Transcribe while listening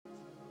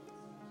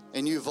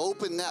and you've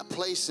opened that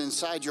place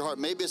inside your heart.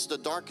 Maybe it's the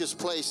darkest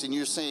place, and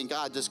you're saying,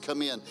 God, just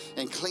come in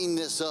and clean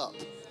this up.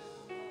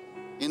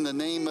 In the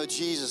name of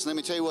Jesus, let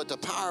me tell you what, the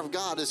power of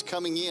God is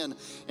coming in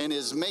and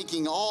is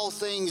making all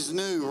things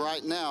new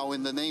right now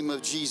in the name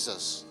of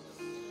Jesus.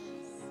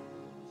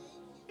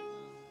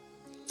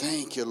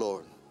 Thank you,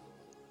 Lord.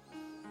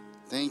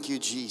 Thank you,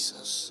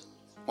 Jesus.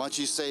 Why don't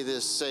you say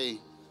this? Say,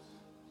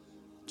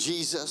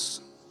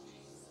 Jesus,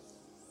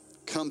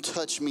 come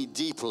touch me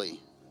deeply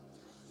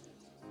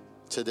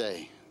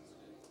today.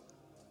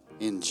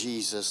 In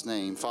Jesus'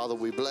 name. Father,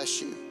 we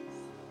bless you.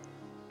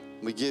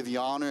 We give you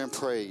honor and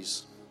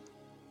praise.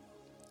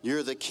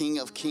 You're the King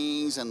of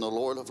kings and the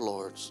Lord of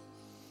lords.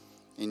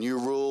 And you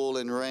rule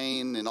and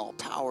reign, and all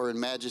power and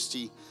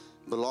majesty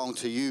belong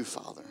to you,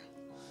 Father.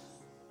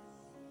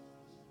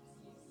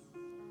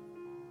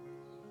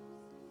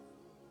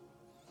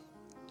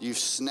 You've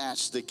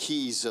snatched the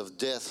keys of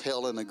death,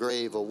 hell, and the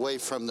grave away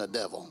from the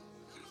devil.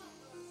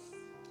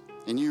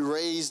 And you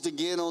raised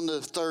again on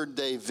the third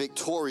day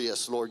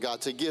victorious, Lord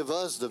God, to give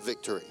us the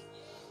victory.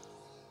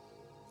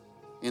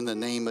 In the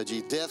name of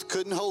Jesus. Death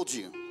couldn't hold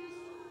you.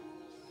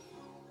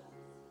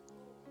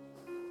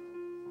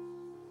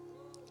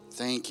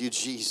 Thank you,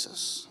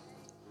 Jesus.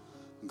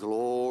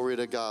 Glory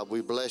to God.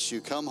 We bless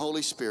you. Come,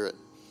 Holy Spirit.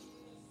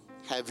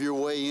 Have your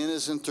way in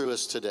us and through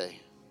us today.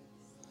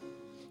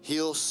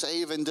 Heal,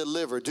 save, and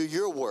deliver. Do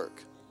your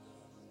work.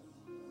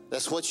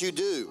 That's what you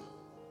do.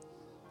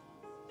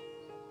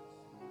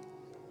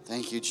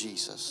 Thank you,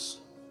 Jesus.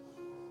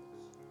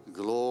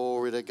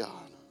 Glory to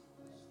God.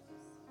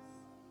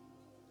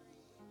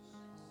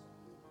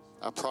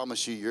 I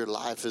promise you, your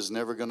life is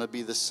never going to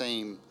be the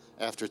same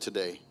after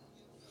today.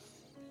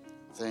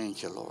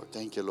 Thank you, Lord.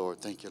 Thank you, Lord.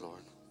 Thank you,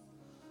 Lord.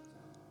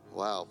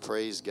 Wow,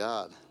 praise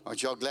God.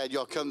 Aren't y'all glad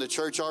y'all come to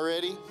church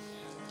already?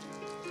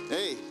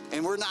 Hey,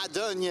 and we're not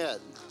done yet.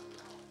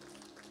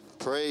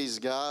 Praise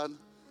God.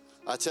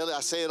 I tell you, I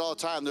say it all the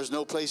time, there's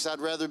no place I'd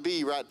rather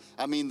be, right?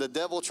 I mean, the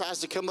devil tries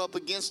to come up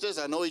against us.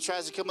 I know he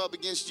tries to come up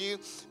against you.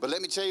 But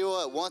let me tell you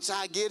what, once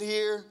I get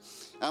here,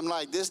 I'm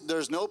like this,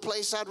 there's no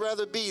place I'd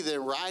rather be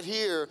than right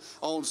here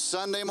on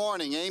Sunday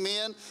morning.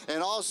 Amen.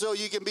 And also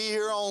you can be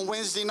here on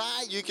Wednesday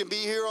night. You can be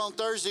here on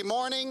Thursday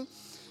morning.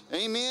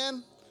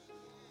 Amen.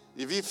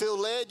 If you feel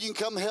led, you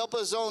can come help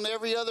us on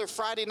every other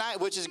Friday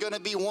night, which is going to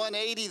be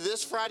 180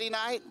 this Friday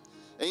night.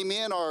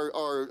 Amen.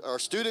 Our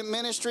student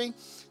ministry.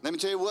 Let me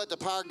tell you what, the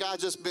power of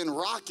God's just been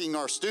rocking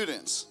our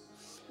students.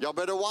 Y'all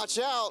better watch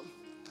out.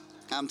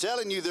 I'm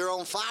telling you, they're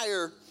on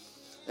fire.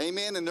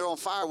 Amen. And they're on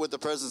fire with the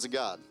presence of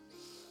God.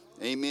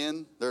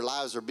 Amen. Their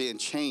lives are being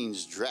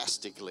changed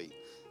drastically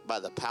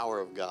by the power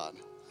of God.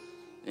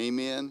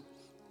 Amen.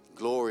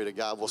 Glory to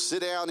God. Well,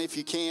 sit down if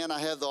you can. I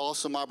have the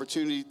awesome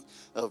opportunity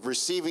of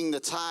receiving the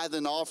tithe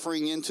and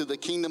offering into the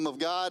kingdom of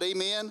God.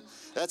 Amen.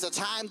 That's a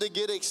time to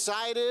get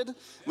excited.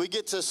 We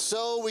get to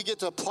sow. We get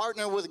to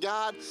partner with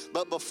God.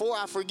 But before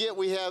I forget,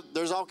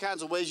 there's all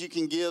kinds of ways you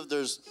can give.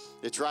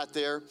 It's right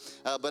there.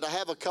 But I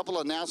have a couple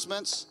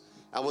announcements.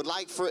 I would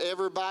like for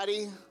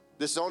everybody,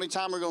 this is the only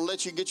time we're going to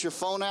let you get your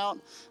phone out.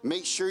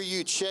 Make sure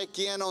you check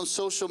in on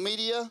social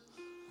media.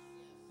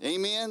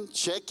 Amen.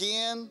 Check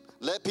in.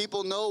 Let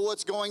people know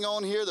what's going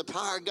on here. The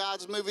power of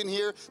God's moving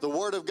here. The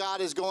word of God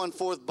is going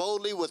forth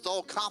boldly with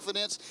all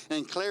confidence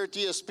and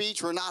clarity of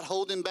speech. We're not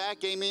holding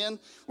back. Amen.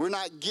 We're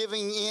not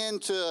giving in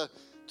to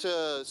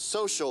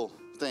social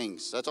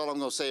things. That's all I'm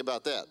going to say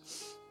about that.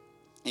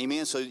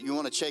 Amen. So you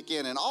want to check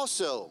in. And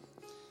also,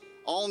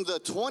 on the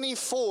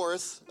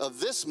 24th of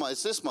this month,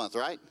 it's this month,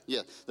 right?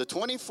 Yeah. The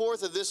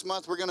 24th of this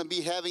month, we're going to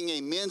be having a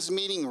men's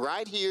meeting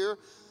right here.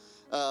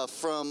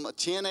 From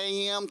 10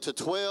 a.m. to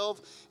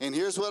 12. And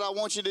here's what I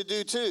want you to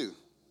do too.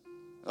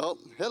 Oh,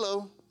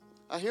 hello.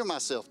 I hear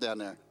myself down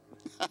there.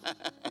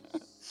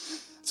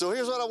 So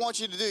here's what I want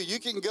you to do. You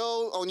can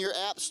go on your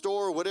app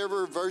store,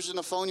 whatever version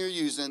of phone you're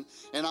using,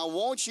 and I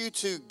want you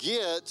to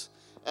get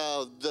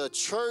the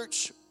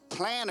Church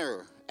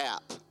Planner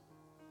app.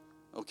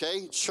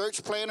 Okay,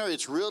 Church Planner,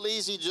 it's real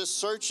easy. Just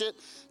search it,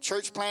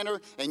 Church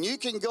Planner, and you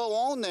can go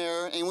on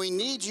there, and we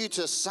need you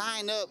to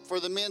sign up for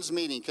the men's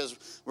meeting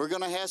because we're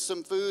going to have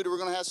some food. We're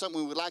going to have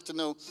something. We would like to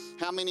know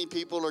how many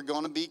people are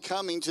going to be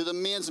coming to the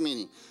men's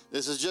meeting.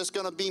 This is just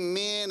going to be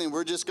men, and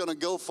we're just going to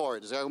go for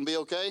it. Is that going to be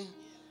okay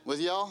with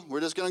y'all? We're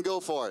just going to go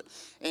for it.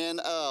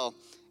 And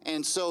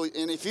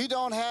if you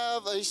don't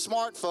have a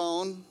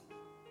smartphone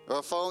or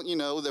a phone,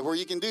 where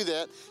you can do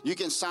that, you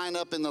can sign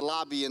up in the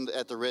lobby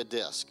at the red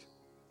desk.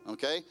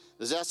 Okay?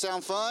 Does that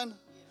sound fun?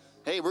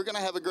 Hey, we're going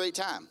to have a great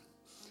time.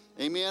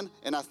 Amen?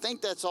 And I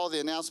think that's all the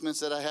announcements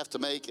that I have to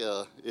make.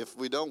 If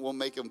we don't, we'll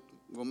make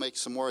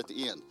some more at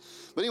the end.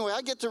 But anyway,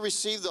 I get to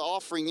receive the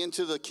offering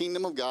into the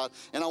kingdom of God.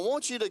 And I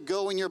want you to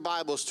go in your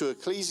Bibles to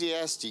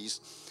Ecclesiastes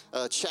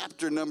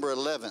chapter number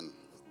 11.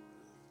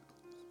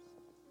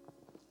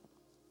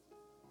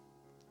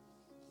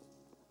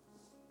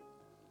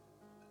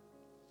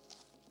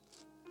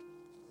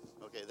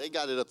 Okay, they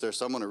got it up there,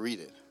 so I'm going to read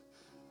it.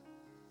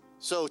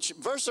 So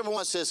verse number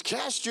 1 says,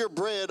 cast your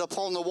bread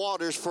upon the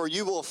waters, for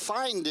you will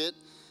find it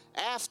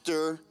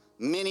after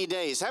many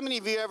days. How many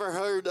of you ever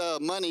heard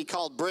money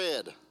called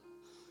bread?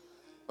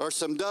 Or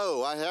some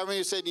dough? How many of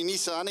you said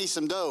I need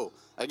some dough?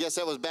 I guess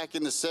that was back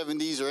in the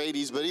 70s or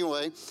 80s, but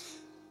anyway.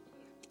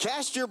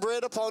 Cast your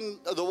bread upon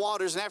the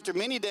waters, and after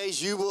many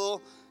days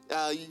you'll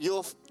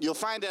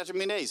find after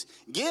many days.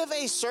 Give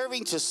a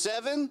serving to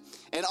 7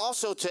 and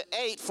also to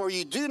 8, for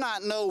you do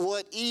not know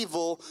what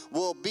evil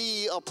will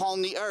be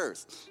upon the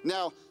earth.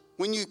 Now,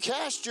 when you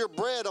cast your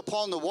bread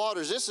upon the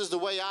waters, this is the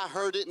way I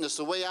heard it, and it's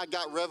the way I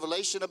got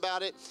revelation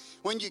about it.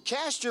 When you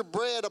cast your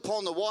bread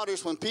upon the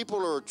waters, when people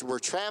were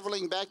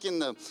traveling back in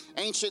the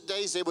ancient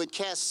days, they would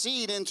cast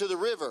seed into the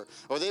river,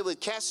 or they would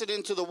cast it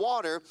into the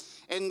water,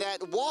 and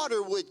that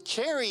water would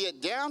carry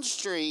it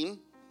downstream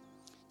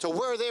to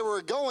where they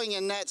were going,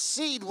 and that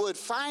seed would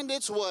find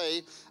its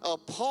way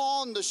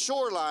upon the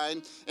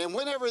shoreline, and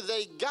whenever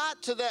they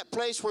got to that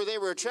place where they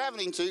were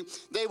traveling to,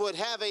 they would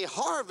have a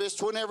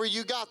harvest whenever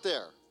you got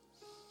there.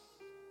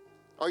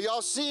 Are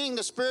y'all seeing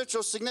the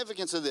spiritual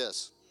significance of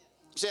this?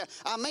 See,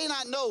 I may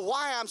not know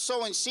why I'm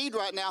sowing seed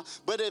right now,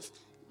 but if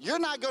you're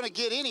not going to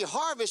get any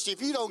harvest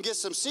if you don't get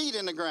some seed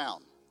in the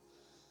ground.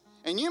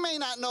 And you may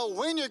not know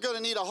when you're going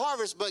to need a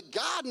harvest, but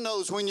God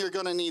knows when you're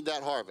going to need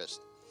that harvest.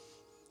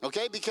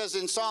 Okay, because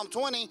in Psalm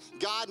 20,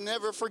 God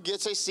never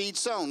forgets a seed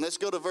sown. Let's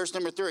go to verse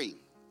number 3.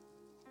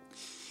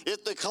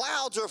 If the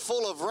clouds are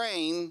full of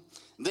rain,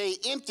 they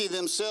empty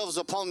themselves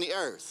upon the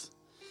earth.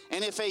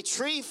 And if a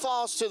tree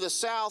falls to the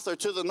south or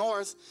to the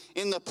north,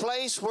 in the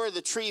place where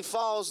the tree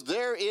falls,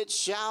 there it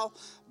shall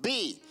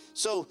be.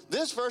 So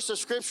this verse of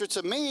scripture,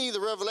 to me,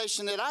 the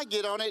revelation that I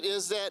get on it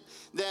is that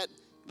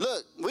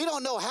look, we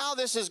don't know how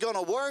this is going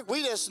to work.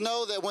 We just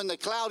know that when the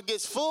cloud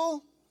gets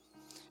full,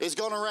 it's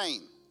going to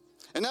rain.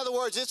 In other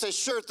words, it's a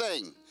sure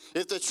thing.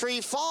 If the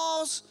tree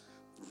falls,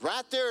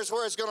 right there is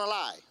where it's going to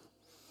lie.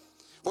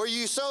 Where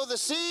you sow the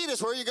seed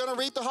is where you're going to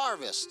reap the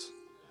harvest.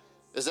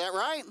 Is that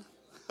right?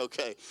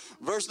 Okay.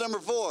 Verse number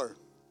 4.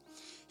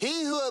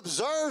 He who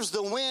observes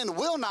the wind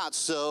will not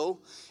sow,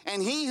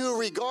 and he who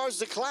regards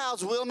the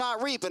clouds will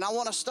not reap. And I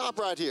want to stop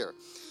right here,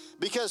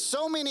 because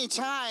so many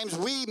times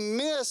we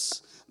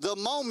miss the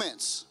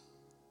moments.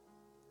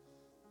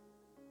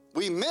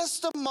 We miss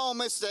the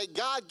moments that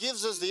God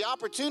gives us the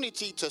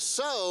opportunity to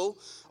sow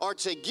or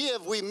to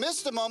give. We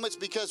miss the moments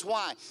because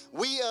why?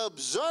 We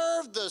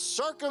observe the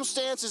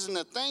circumstances and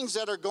the things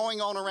that are going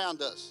on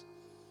around us.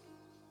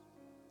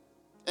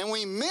 And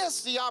we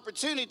miss the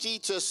opportunity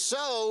to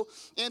sow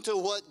into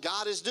what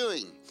God is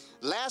doing.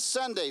 Last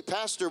Sunday,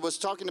 Pastor was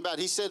talking about,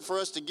 he said for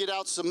us to get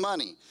out some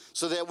money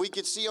so that we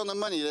could see on the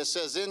money that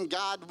says, "In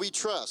God we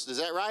trust." Is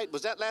that right?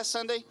 Was that last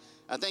Sunday?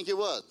 I think it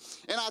was.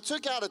 And I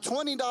took out a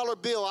 $20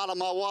 bill out of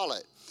my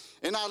wallet.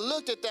 And I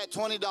looked at that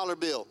 $20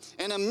 bill.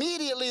 And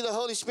immediately the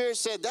Holy Spirit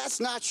said, "That's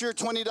not your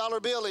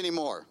 $20 bill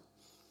anymore."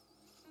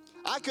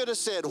 I could have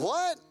said,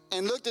 "What?"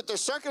 and looked at the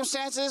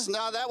circumstances.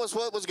 No, that was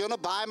what was going to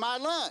buy my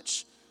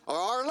lunch or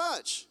our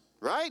lunch,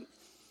 right?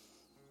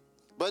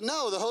 But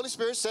no, the Holy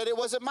Spirit said it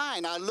wasn't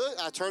mine.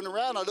 I turned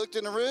around, I looked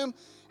in the room,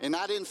 and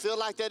I didn't feel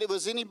like that it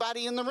was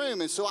anybody in the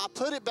room. And so I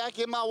put it back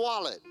in my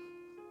wallet.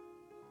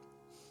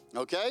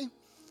 Okay?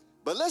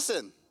 But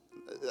listen,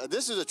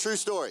 this is a true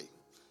story.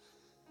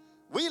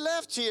 We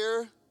left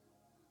here,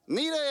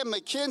 Nita and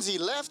Mackenzie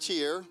left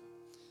here,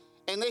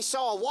 and they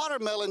saw a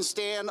watermelon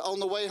stand on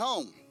the way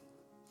home.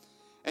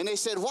 And they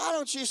said, "Why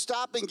don't you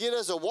stop and get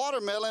us a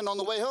watermelon on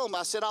the way home?"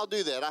 I said, "I'll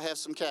do that. I have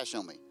some cash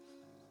on me."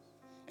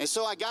 And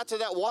so I got to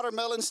that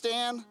watermelon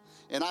stand,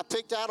 and I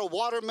picked out a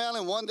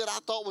watermelon, one that I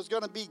thought was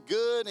going to be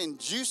good and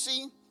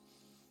juicy.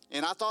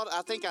 And I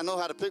think I know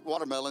how to pick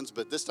watermelons,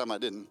 but this time I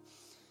didn't.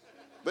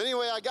 But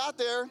anyway, I got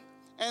there,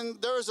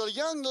 and there was a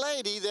young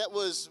lady that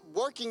was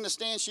working the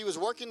stand. She was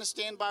working the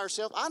stand by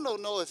herself. I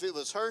don't know if it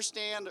was her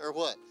stand or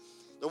what.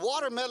 The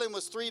watermelon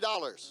was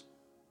 $3.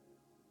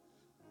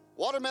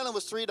 Watermelon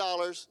was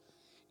 $3,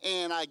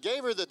 and I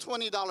gave her the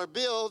 $20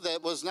 bill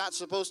that was not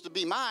supposed to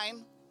be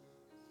mine.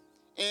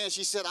 And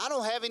she said, "I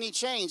don't have any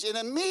change." And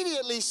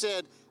immediately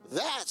said,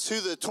 "That's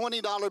who the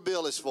 $20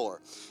 bill is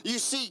for." You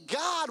see,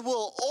 God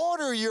will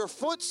order your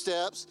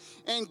footsteps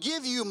and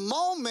give you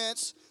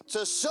moments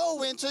to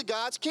sow into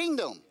God's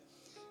kingdom.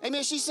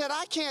 Amen. She said,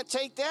 "I can't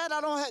take that. I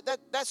don't have that.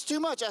 That's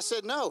too much." I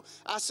said, "No."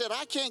 I said,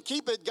 "I can't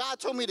keep it. God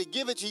told me to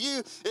give it to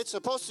you. It's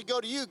supposed to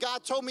go to you.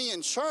 God told me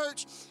in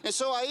church." And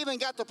so I even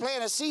got to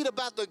plant a seed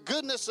about the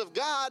goodness of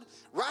God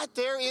right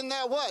there in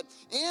that what?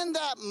 In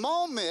that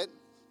moment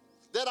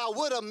that I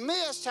would have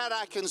missed had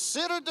I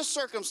considered the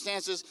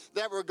circumstances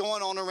that were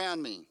going on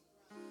around me.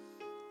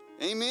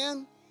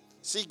 Amen.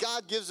 See,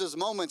 God gives us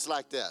moments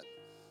like that.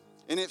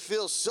 And it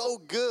feels so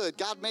good.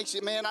 God makes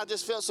it, man, I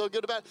just felt so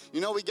good about it. You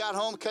know, we got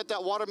home, cut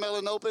that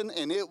watermelon open,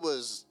 and it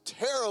was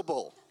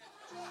terrible.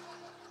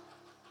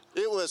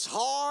 It was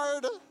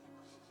hard.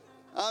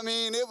 I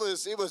mean, it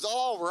was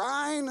all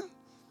rind.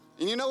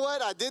 And you know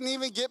what? I didn't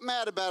even get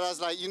mad about it. I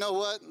was like, you know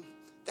what?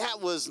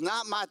 That was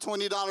not my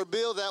 $20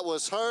 bill. That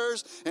was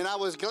hers. And I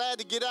was glad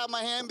to get out of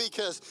my hand,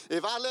 because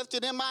if I left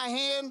it in my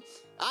hand,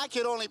 I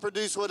can only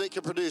produce what it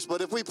can produce.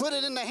 But if we put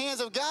it in the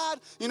hands of God,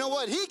 you know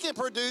what? He can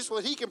produce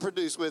what he can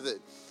produce with it.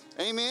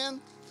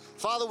 Amen.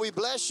 Father, we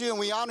bless you and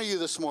we honor you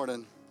this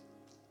morning.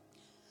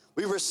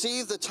 We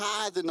receive the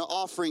tithe and the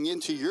offering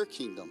into your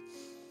kingdom.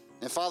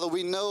 And Father,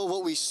 we know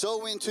what we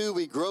sow into,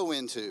 we grow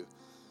into.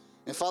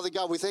 And Father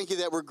God, we thank you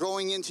that we're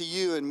growing into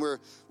you and we're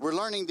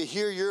learning to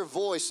hear your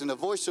voice, and the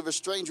voice of a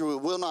stranger we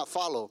will not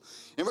follow.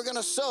 And we're going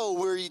to sow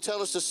where you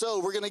tell us to sow.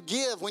 We're going to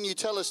give when you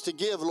tell us to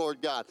give,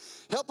 Lord God.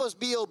 Help us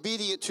be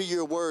obedient to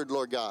your word,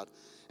 Lord God.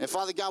 And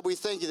Father God, we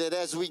thank you that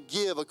as we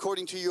give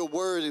according to your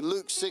word in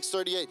Luke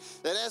 6:38,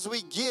 that as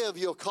we give,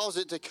 you'll cause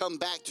it to come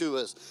back to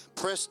us,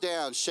 pressed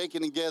down,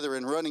 shaken together,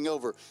 and running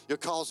over. You'll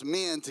cause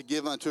men to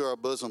give unto our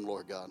bosom,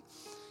 Lord God.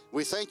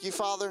 We thank you,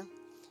 Father.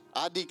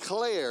 I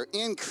declare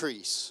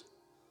increase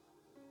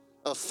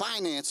of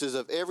finances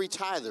of every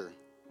tither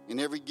and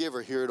every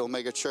giver here at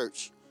Omega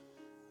Church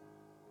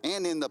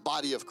and in the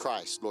body of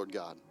Christ, Lord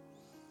God.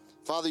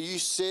 Father, you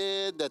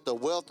said that the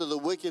wealth of the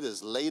wicked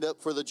is laid up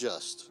for the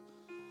just.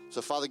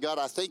 So, Father God,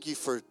 I thank you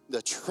for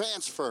the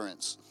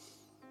transference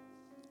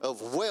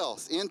of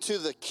wealth into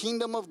the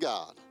kingdom of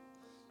God,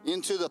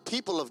 into the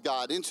people of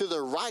God, into the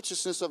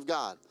righteousness of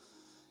God.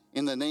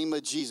 In the name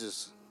of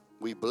Jesus,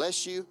 we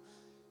bless you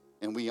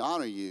and we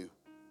honor you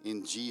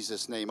in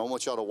Jesus' name. I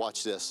want y'all to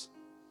watch this.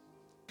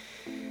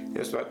 It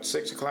was about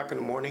 6 o'clock in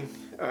the morning.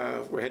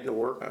 We're heading to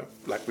work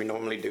like we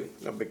normally do,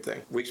 no big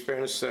thing. We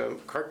experienced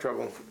car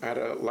trouble. I had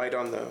a light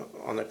on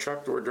the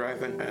truck that we're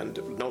driving and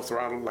no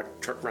throttle, like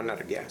the truck ran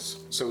out of gas.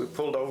 So we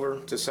pulled over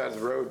to the side of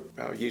the road.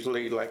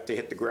 Usually like to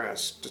hit the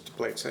grass just to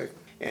play it safe.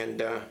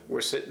 And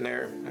we're sitting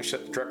there. I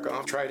shut the truck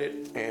off, tried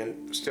it,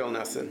 and still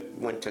nothing.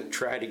 Went to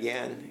try it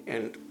again,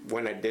 and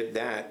when I did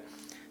that,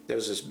 there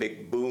was this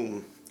big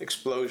boom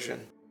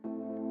explosion.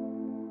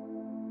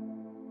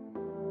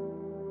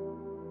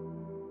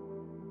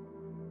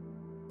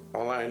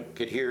 All I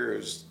could hear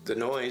was the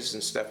noise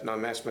and stuff, and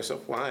I'm asking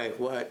myself, why,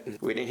 what? And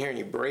we didn't hear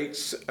any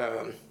brakes,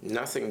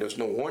 nothing, there was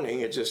no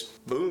warning, it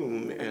just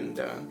boom. And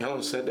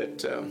Helen said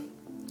that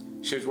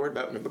she was worried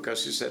about me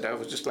because she said I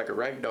was just like a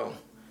rag doll.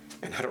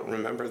 And I don't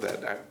remember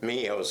that.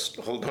 I was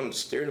holding on to the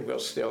steering wheel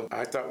still.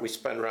 I thought we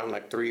spun around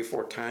like 3 or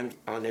 4 times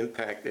on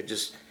impact. It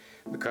just,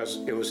 because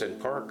it was in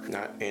park,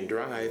 not in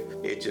drive,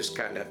 it just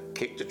kind of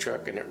kicked the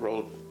truck and it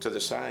rolled to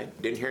the side.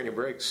 Didn't hear any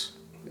brakes,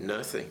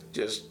 nothing,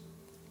 just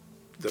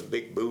the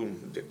big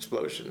boom, the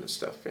explosion and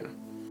stuff, you know.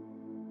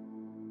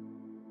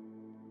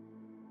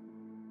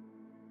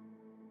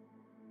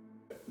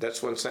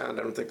 That's one sound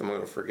I don't think I'm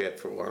going to forget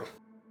for a while.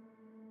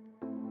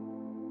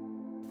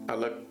 I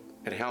looked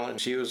at Helen.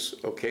 She was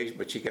okay,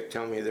 but she kept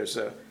telling me there's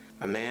a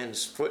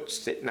man's foot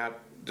sticking out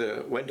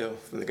the window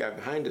from the guy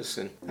behind us,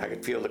 and I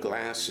could feel the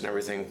glass and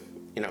everything,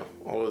 you know,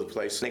 all over the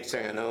place. Next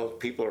thing I know,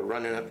 people are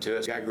running up to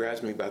us. The guy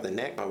grabs me by the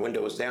neck. My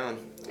window was down,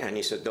 and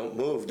he said, "Don't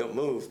move, don't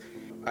move."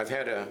 I've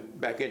had a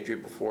back injury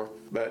before,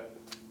 but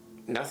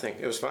nothing.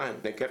 It was fine.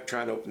 They kept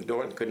trying to open the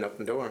door and couldn't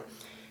open the door.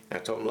 And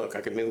I told them, look,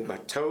 I can move my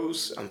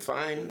toes. I'm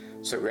fine.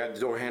 So I grabbed the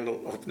door handle,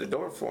 opened the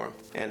door for them.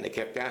 And they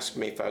kept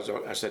asking me if I was,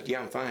 I said, yeah,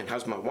 I'm fine.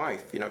 How's my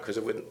wife? You know, because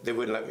they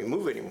wouldn't let me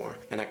move anymore.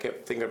 And I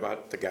kept thinking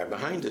about the guy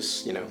behind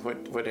us, you know,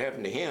 what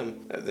happened to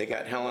him. They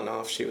got Helen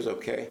off. She was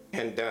okay.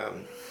 And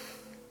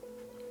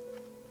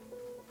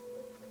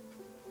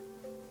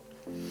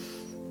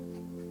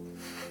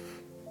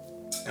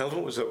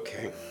Helen was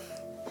okay.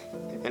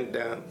 And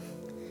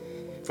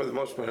for the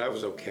most part, I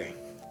was okay.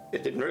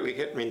 It didn't really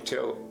hit me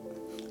until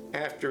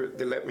after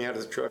they let me out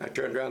of the truck. I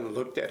turned around and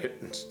looked at it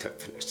and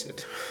stuff, and I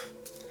said,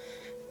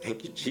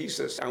 thank you,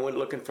 Jesus. I went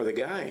looking for the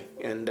guy,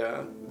 and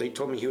they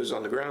told me he was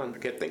on the ground. I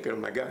kept thinking, oh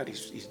my God,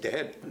 he's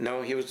dead.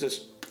 No, he was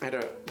just had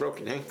a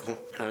broken ankle.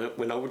 I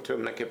went over to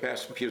him and I kept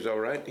asking if he was all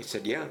right. He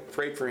said, yeah.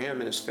 Prayed for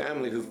him and his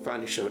family, who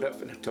finally showed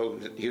up, and I told him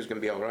that he was going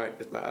to be all right.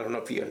 I don't know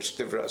if he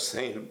understood what I was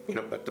saying, you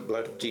know, about the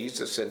blood of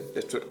Jesus, and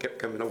that's what kept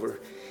coming over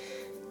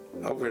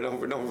and over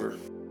and over.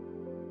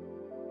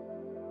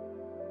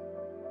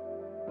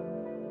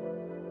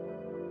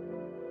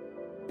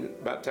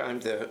 About the time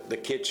the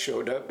kids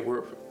showed up, we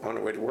were on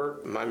our way to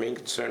work. My main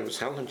concern was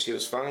Helen. She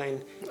was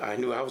fine. I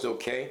knew I was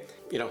okay.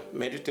 You know,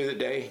 made it through the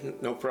day,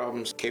 no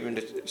problems. Came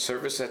into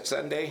service that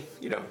Sunday,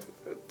 you know,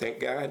 thank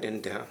God,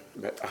 and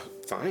but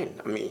fine.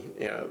 I mean,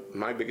 you know,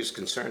 my biggest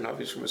concern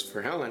obviously was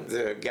for Helen.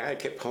 The guy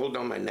kept holding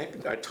on my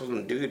neck. I told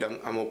him, dude,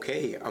 I'm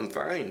okay. I'm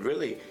fine,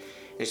 really.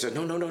 He said,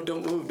 no,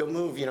 don't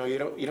move, you know, you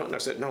don't. And I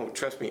said, no,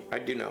 trust me, I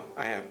do know.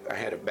 I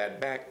had a bad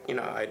back, you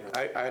know,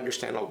 I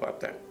understand all about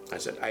that. I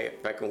said,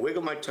 if I can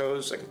wiggle my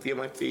toes, I can feel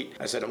my feet.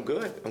 I said, I'm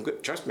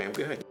good, trust me, I'm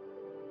good.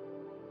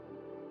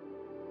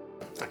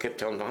 I kept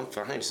telling him, I'm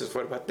fine. He says,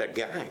 what about that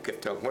guy? I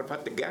kept telling him, what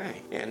about the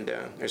guy? And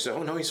they said,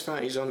 oh no, he's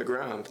fine, he's on the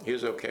ground. He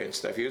was okay and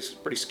stuff. He was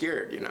pretty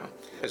scared, you know.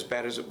 As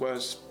bad as it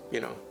was, you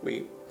know,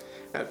 we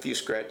had a few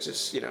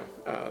scratches, you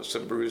know,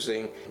 some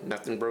bruising,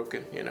 nothing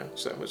broken, you know,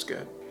 so it was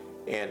good.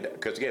 And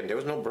because again, there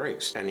was no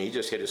brakes, and he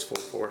just hit his full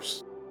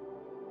force.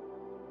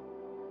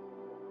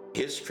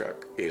 His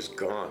truck is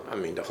gone. I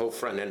mean, the whole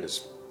front end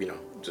is, you know,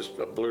 just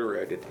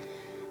obliterated.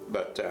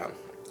 But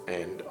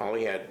And all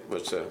he had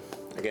was,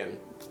 again,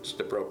 just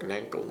a broken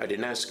ankle. I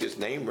didn't ask his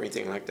name or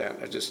anything like that.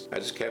 I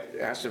just kept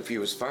asking if he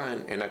was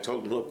fine. And I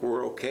told him, look,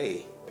 we're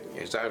okay.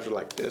 His eyes were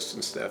like this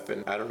and stuff.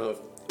 And I don't know if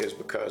it's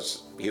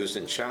because he was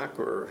in shock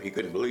or he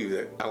couldn't believe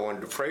that I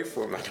wanted to pray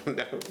for him. I don't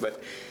know.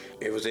 But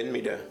it was in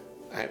me to,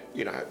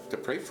 to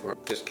pray for him.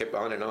 Just kept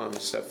on and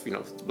stuff,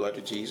 the blood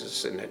of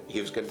Jesus, and that he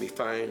was going to be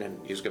fine and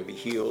he was going to be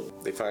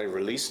healed. They finally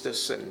released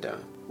us, and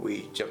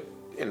we jumped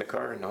in the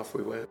car and off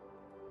we went.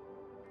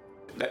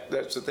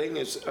 That's the thing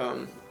is,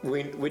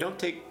 we don't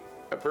take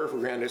a prayer for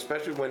granted,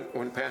 especially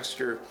when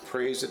pastor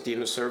prays at the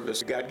end of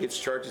service. God gives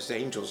charges to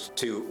angels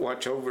to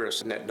watch over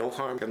us and that no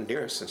harm come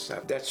near us and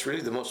stuff. That's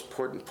really the most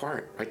important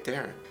part right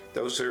there.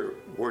 Those are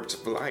words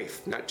of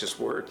life, not just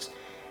words.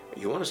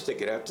 You want to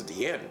stick it out to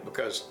the end,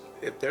 because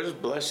if there's a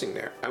blessing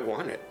there, I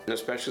want it. And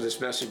especially this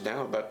message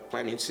now about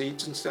planting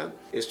seeds and stuff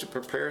is to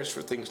prepare us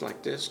for things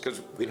like this,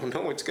 because we don't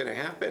know what's going to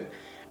happen.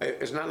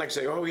 It's not like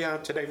say, oh yeah,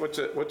 today what's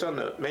on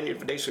the menu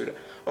for today's food?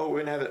 Oh,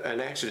 we're gonna have an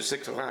accident at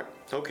 6 o'clock.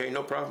 Okay,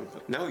 no problem.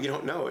 No, you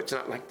don't know. It's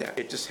not like that.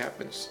 It just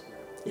happens,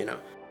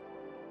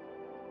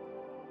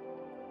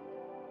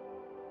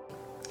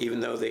 Even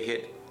though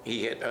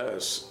he hit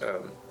us,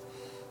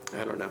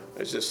 I don't know.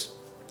 It's just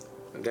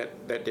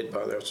that did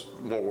bother us.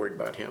 More worried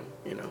about him,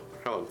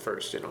 Helen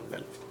first,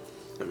 then.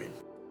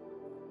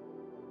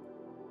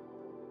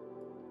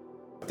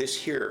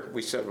 This year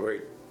we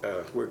celebrate.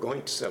 We're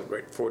going to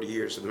celebrate 40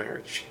 years of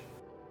marriage.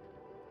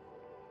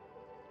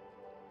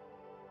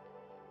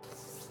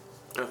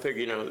 I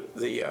figure,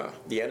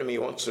 the enemy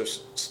wants to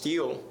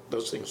steal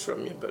those things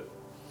from you, but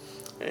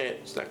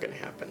it's not going to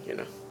happen,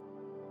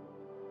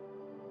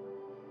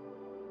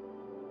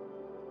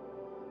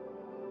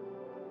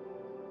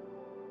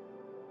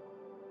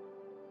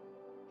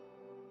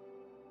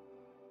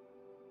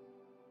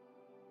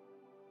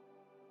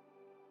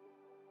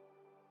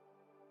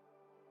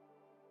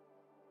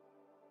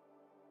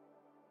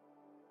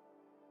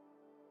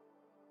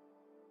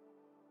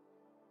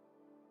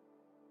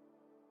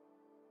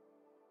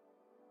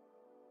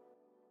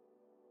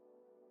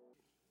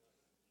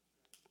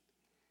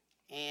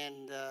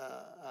 And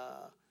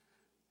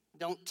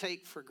don't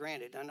take for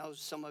granted. I know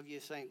some of you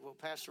think, well,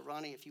 Pastor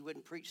Ronnie, if you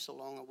wouldn't preach so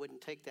long, I wouldn't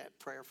take that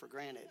prayer for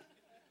granted.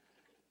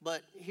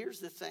 But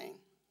here's the thing.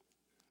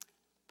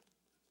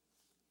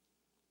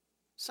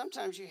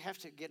 Sometimes you have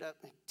to get up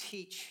and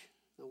teach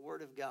the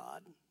Word of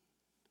God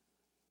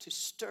to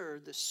stir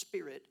the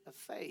spirit of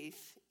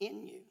faith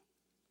in you.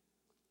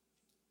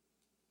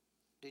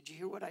 Did you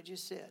hear what I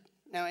just said?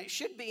 Now, it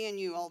should be in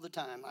you all the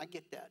time. I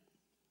get that.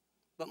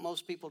 But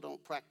most people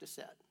don't practice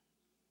that.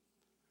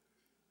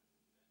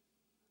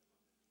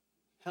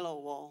 Hello,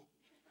 wall.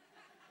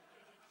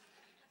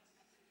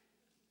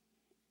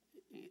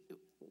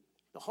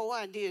 The whole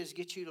idea is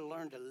get you to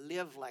learn to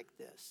live like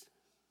this.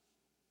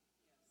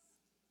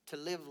 To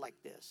live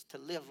like this, to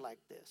live like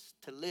this,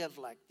 to live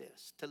like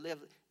this, to live.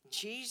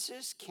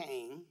 Jesus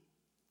came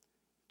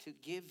to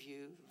give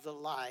you the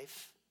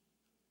life,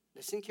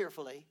 listen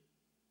carefully,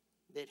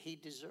 that he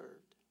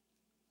deserved.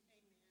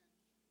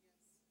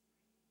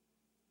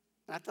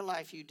 Not the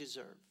life you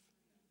deserve,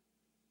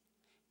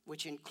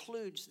 which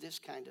includes this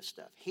kind of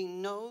stuff. He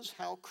knows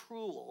how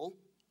cruel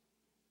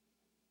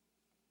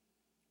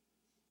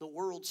the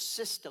world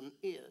system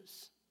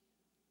is.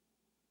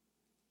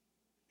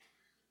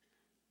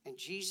 And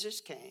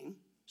Jesus came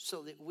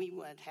so that we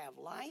would have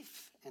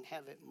life and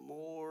have it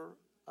more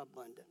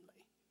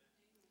abundantly.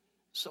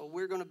 So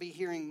we're going to be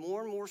hearing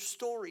more and more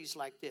stories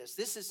like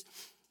this.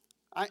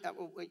 I've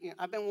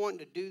been wanting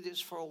to do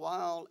this for a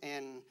while,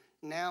 and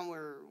now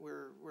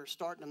we're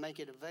starting to make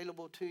it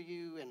available to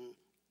you, and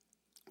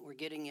we're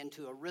getting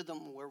into a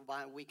rhythm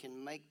whereby we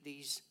can make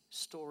these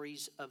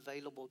stories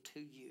available to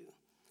you.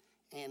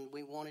 And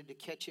we wanted to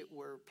catch it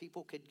where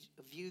people could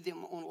view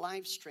them on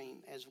live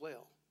stream as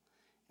well.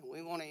 And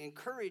we want to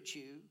encourage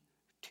you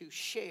to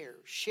share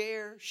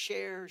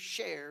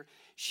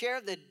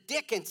the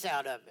dickens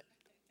out of it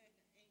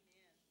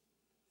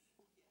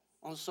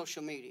on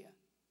social media.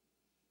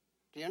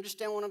 Do you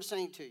understand what I'm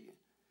saying to you?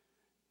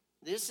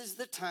 This is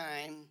the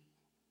time,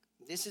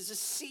 this is a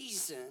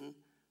season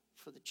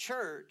for the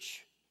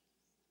church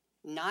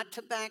not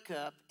to back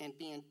up and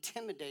be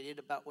intimidated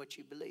about what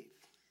you believe.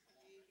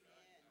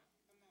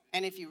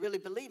 And if you really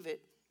believe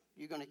it,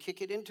 you're going to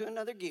kick it into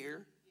another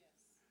gear,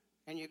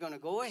 and you're going to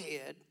go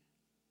ahead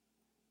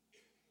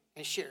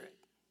and share it.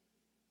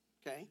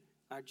 Okay?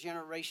 Our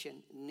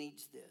generation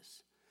needs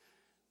this.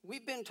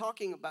 We've been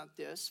talking about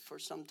this for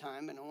some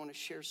time, and I want to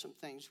share some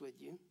things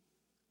with you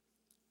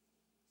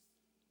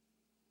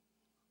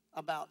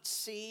about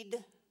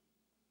seed,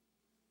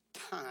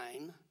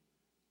 time,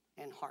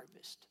 and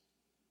harvest.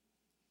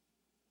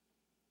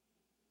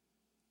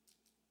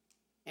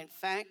 In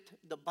fact,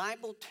 the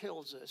Bible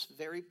tells us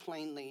very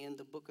plainly in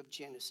the book of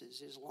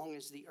Genesis, as long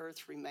as the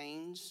earth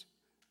remains,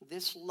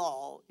 this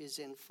law is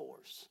in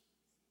force.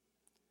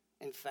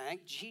 In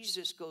fact,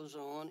 Jesus goes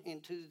on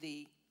into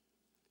the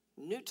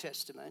New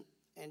Testament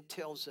and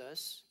tells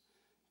us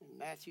in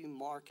Matthew,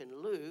 Mark,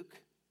 and Luke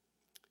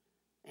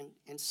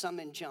and some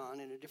in John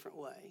in a different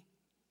way.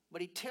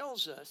 But he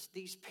tells us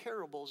these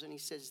parables, and he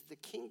says, the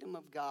kingdom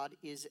of God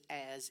is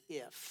as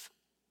if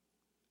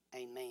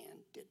a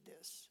man did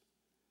this.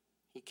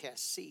 He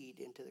cast seed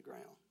into the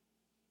ground.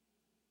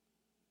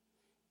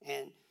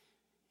 And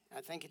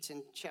I think it's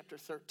in chapter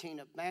 13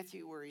 of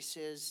Matthew where he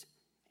says,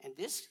 and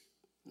this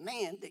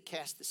man that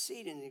cast the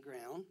seed in the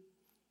ground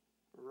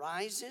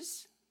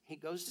rises, he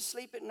goes to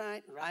sleep at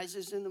night,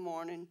 rises in the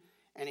morning,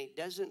 and he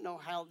doesn't know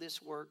how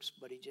this works,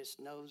 but he just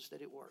knows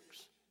that it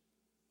works.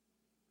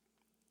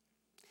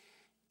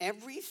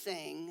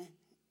 Everything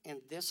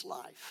in this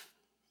life,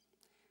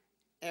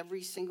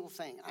 every single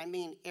thing, I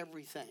mean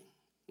everything.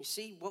 You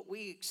see, what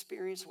we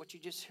experienced, what you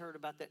just heard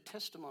about that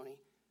testimony,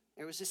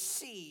 there was a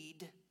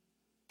seed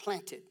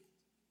planted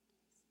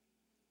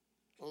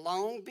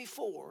long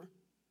before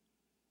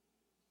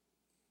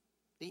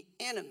the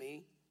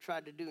enemy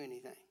tried to do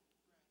anything.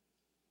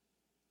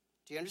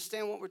 Do you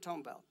understand what we're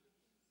talking about?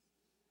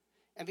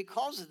 And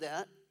because of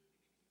that,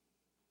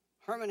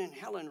 Herman and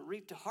Helen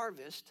reaped a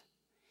harvest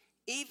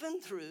even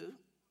through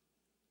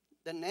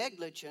the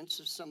negligence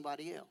of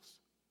somebody else.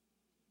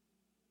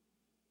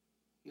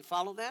 You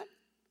follow that?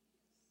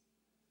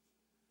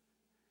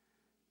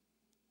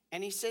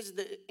 And he says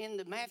that in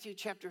the Matthew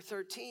chapter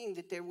 13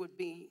 that there would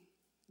be,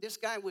 this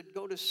guy would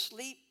go to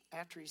sleep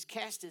after he's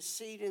cast his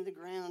seed in the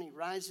ground. He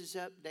rises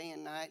up day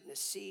and night, and the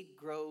seed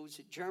grows,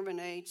 it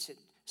germinates, it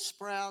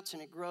sprouts,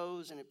 and it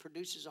grows, and it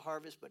produces a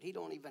harvest, but he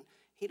don't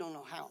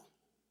know how.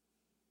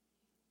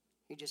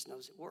 He just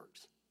knows it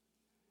works.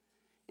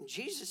 And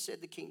Jesus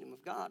said the kingdom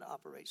of God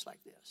operates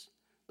like this.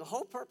 The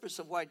whole purpose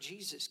of why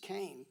Jesus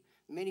came,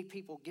 many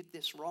people get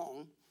this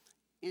wrong,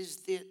 is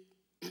that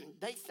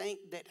they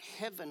think that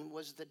heaven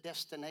was the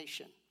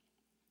destination.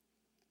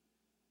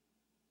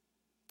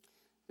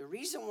 The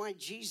reason why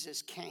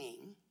Jesus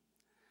came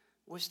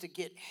was to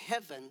get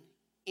heaven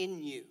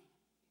in you.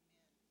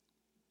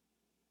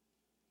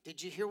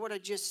 Did you hear what I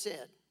just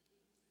said?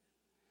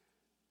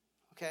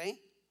 Okay?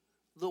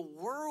 The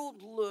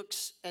world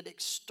looks at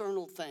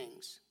external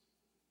things.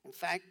 In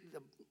fact,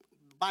 the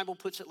Bible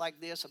puts it like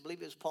this. I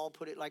believe it was Paul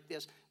put it like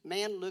this.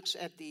 Man looks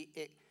at the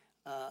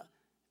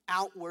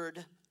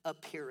outward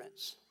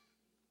appearance.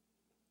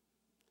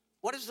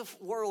 What is the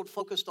world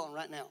focused on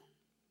right now?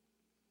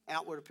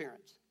 Outward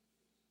appearance.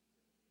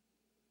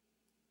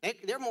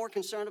 They're more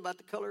concerned about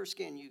the color of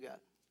skin you got.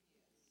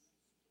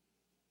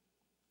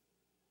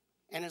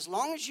 And as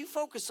long as you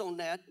focus on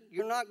that,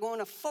 you're not going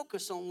to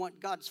focus on what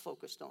God's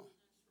focused on.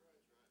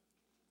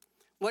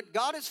 What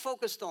God is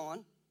focused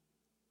on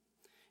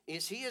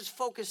is he is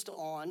focused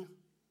on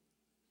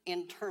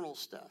internal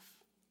stuff.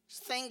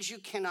 Things you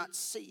cannot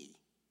see.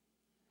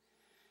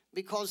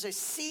 Because a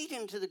seed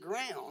into the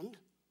ground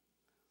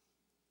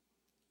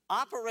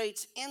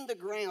operates in the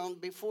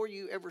ground before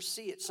you ever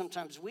see it,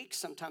 sometimes weeks,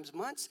 sometimes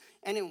months,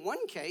 and in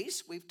one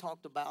case, we've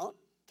talked about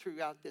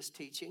throughout this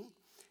teaching,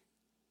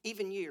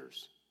 even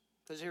years.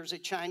 Because there's a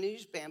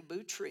Chinese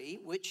bamboo tree,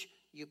 which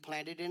you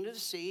plant it into the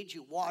seed,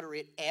 you water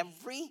it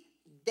every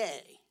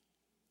day.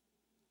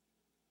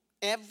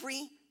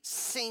 Every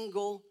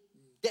single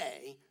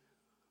day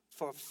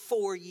for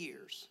 4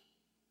 years.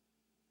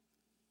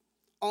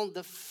 On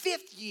the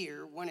 5th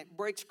year, when it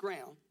breaks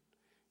ground,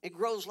 it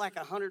grows like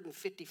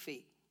 150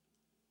 feet.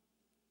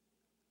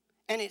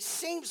 And it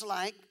seems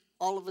like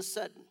all of a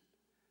sudden,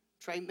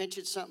 Trey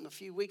mentioned something a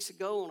few weeks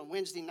ago on a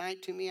Wednesday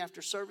night to me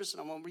after service,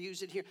 and I'm going to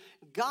use it here.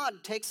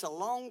 God takes a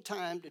long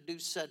time to do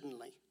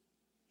suddenly.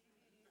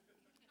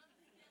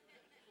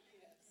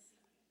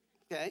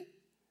 Okay?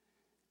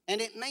 And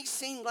it may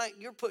seem like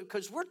you're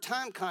because we're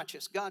time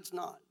conscious. God's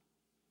not.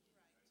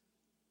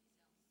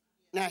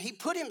 Now, he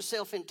put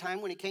himself in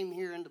time when he came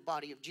here in the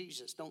body of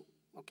Jesus.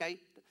 Okay?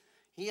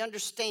 He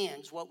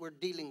understands what we're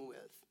dealing with.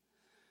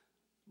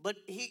 But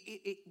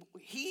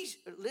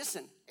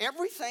listen,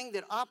 everything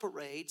that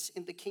operates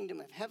in the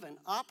kingdom of heaven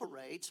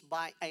operates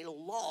by a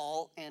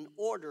law and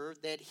order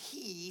that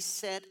he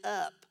set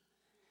up.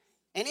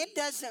 And it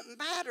doesn't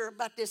matter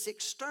about this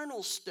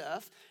external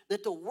stuff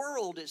that the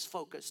world is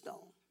focused on.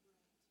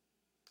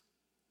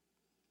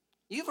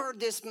 You've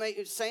heard this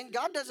saying,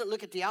 God doesn't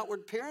look at the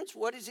outward appearance.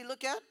 What does he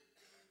look at?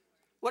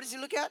 What does he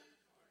look at?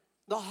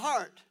 The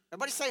heart.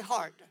 Everybody say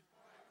heart.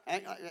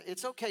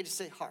 It's okay to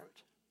say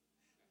heart.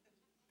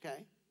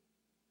 Okay?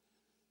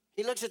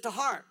 He looks at the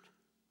heart.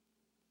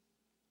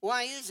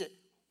 Why is it?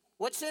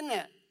 What's in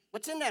that?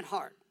 What's in that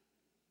heart?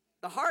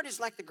 The heart is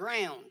like the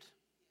ground.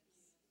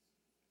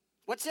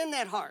 What's in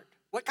that heart?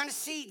 What kind of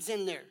seed's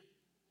in there?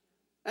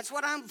 That's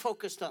what I'm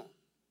focused on.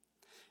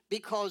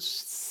 Because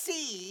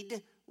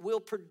seed will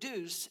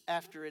produce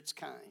after its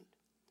kind.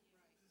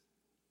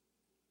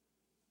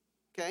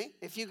 Okay?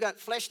 If you got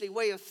fleshly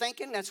way of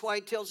thinking, that's why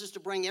he tells us to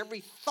bring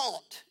every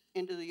thought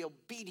into the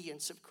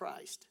obedience of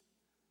Christ.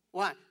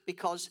 Why?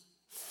 Because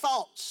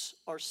thoughts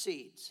are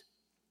seeds.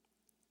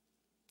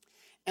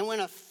 And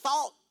when a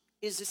thought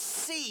is a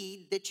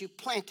seed that you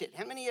planted,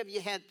 how many of you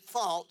had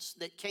thoughts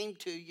that came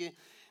to you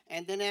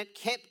and then that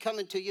kept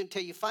coming to you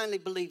until you finally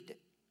believed it?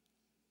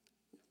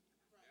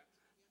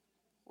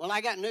 Well, I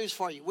got news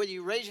for you. Whether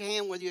you raise your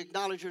hand, whether you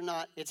acknowledge or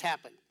not, it's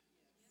happened.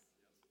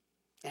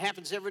 It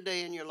happens every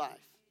day in your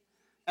life.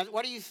 And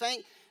what do you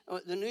think?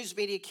 The news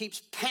media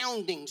keeps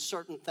pounding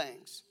certain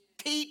things.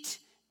 Repeat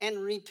and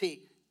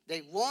repeat.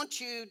 They want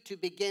you to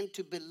begin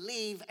to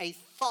believe a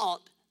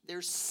thought.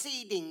 They're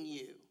seeding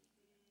you.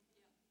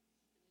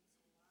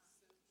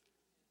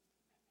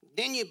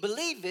 Then you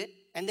believe it,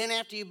 and then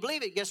after you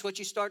believe it, guess what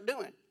you start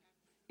doing?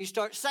 You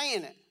start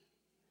saying it.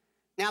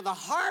 Now, the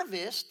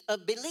harvest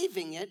of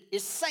believing it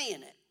is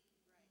saying it.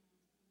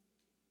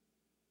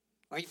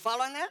 Are you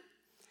following that?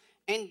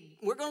 And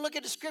we're going to look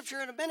at the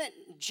scripture in a minute.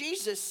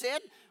 Jesus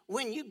said,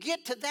 when you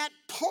get to that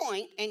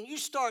point and you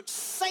start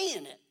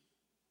saying it,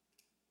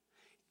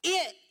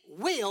 it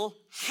will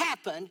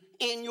happen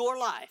in your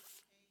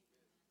life.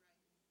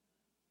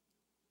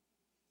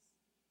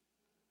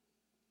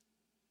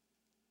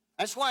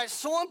 That's why it's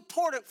so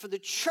important for the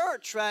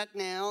church right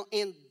now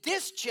in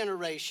this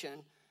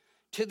generation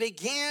to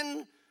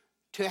begin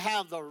to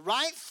have the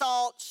right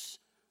thoughts,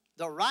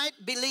 the right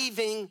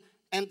believing,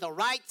 and the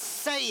right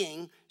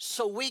saying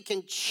so we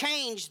can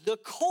change the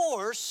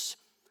course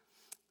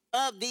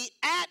of the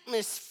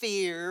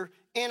atmosphere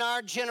in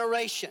our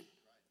generation.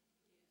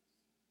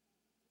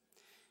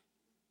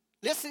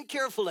 Listen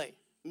carefully.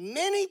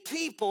 Many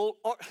people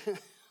are...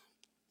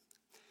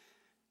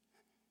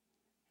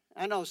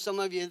 I know some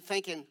of you are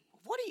thinking,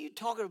 what are you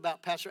talking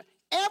about, Pastor?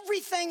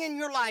 Everything in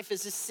your life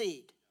is a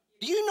seed.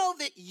 Do you know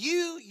that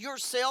you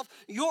yourself,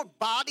 your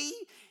body,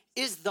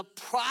 is the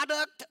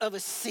product of a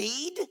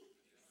seed?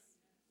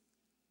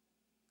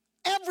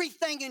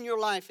 Everything in your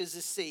life is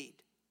a seed.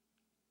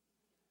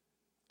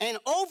 And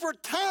over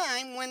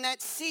time, when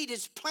that seed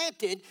is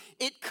planted,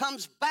 it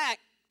comes back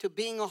to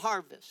being a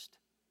harvest.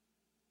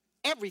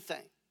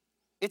 Everything.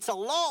 It's a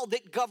law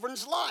that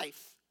governs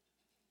life.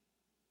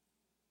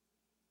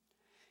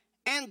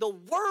 And the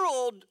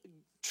world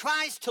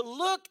tries to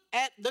look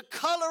at the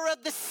color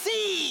of the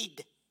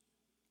seed.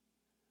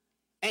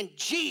 And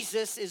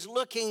Jesus is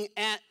looking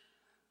at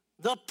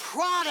the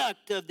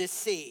product of the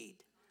seed,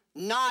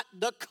 not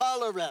the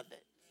color of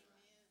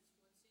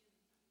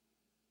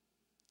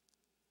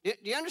it.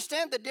 Do you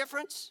understand the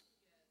difference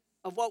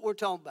of what we're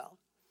talking about?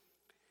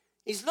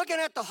 He's looking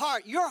at the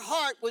heart. Your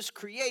heart was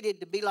created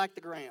to be like the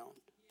ground.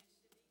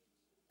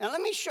 Now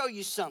let me show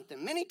you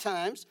something. Many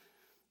times,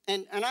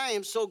 and I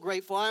am so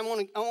grateful. I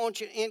want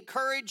you to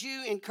encourage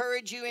you.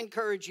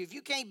 If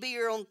you can't be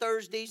here on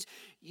Thursdays,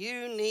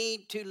 you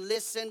need to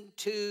listen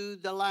to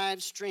the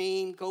live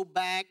stream. Go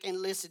back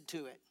and listen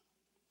to it.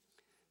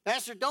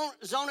 Pastor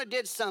Zona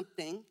did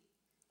something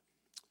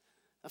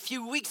a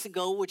few weeks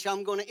ago, which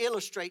I'm going to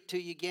illustrate to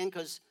you again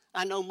because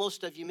I know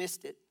most of you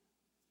missed it.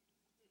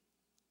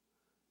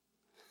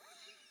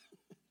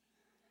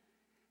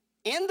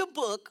 In the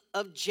book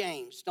of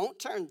James, don't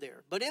turn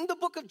there, but in the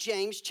book of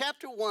James,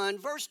 chapter 1,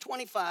 verse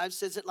 25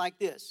 says it like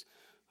this.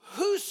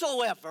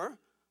 Whosoever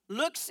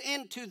looks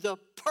into the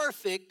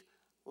perfect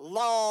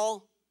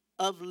law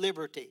of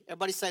liberty.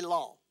 Everybody say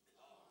law.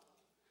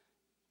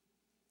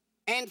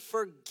 And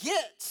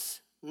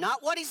forgets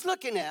not what he's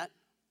looking at,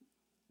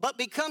 but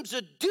becomes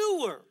a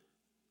doer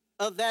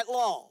of that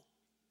law.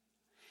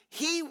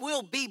 He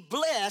will be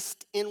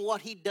blessed in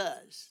what he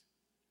does.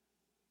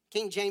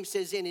 King James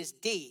says in his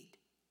deed.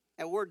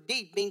 That word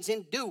deed means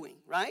in doing,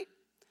 right?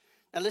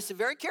 Now listen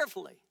very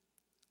carefully.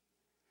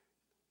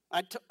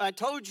 I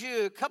told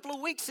you a couple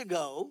of weeks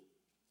ago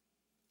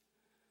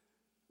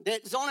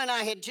that Zona and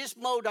I had just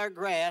mowed our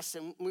grass,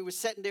 and we were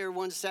sitting there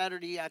one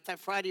Saturday, I think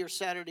Friday or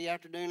Saturday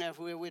afternoon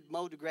after we'd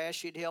mowed the grass.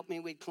 She'd helped me.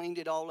 We'd cleaned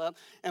it all up,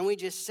 and we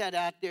just sat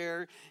out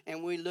there,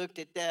 and we looked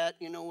at that,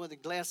 you know, with a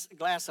glass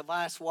of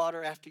ice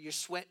water after you're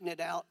sweating it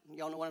out.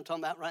 Y'all know what I'm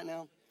talking about right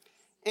now?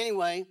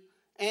 Anyway,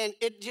 and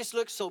it just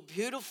looked so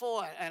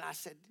beautiful, and I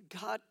said,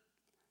 God,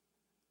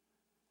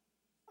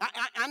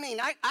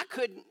 I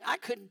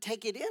couldn't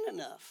take it in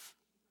enough.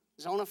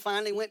 Zona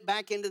finally went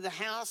back into the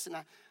house, and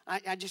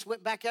I just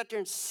went back out there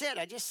and sat.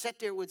 I just sat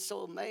there with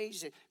so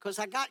amazing because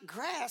I got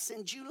grass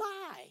in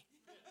July.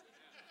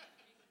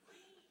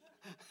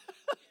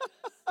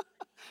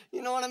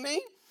 You know what I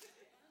mean?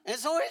 And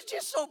so it's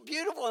just so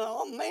beautiful.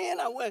 Oh man,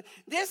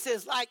 this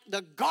is like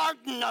the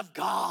garden of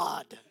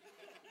God.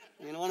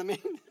 You know what I mean?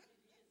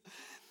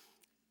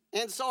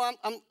 And so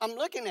I'm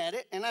looking at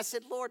it, and I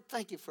said, Lord,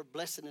 thank you for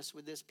blessing us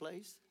with this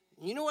place.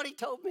 And you know what he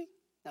told me?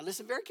 Now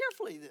listen very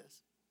carefully to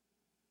this.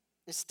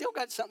 It's still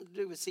got something to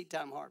do with seed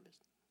time harvest.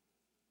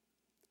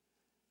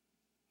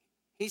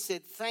 He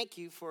said, thank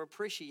you for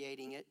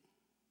appreciating it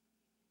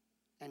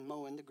and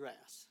mowing the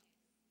grass.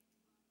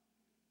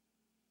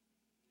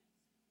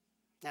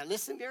 Now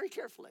listen very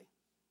carefully,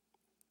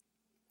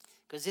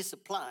 because this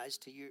applies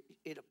to your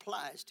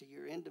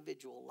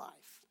individual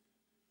life.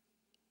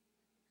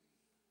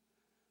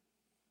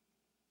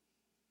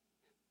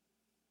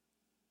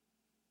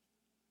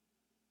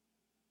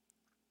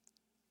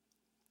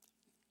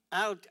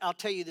 I'll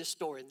tell you this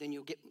story, and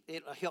then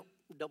it'll help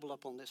double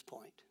up on this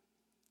point.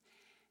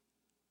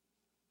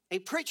 A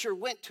preacher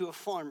went to a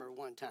farmer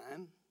one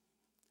time.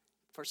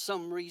 For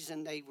some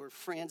reason, they were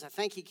friends. I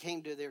think he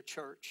came to their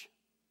church.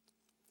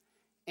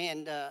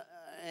 And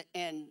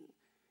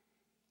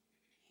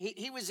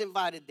he was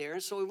invited there.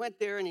 And so we went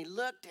there, and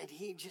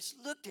he just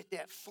looked at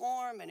that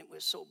farm, and it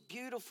was so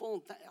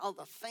beautiful, and all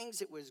the things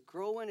that was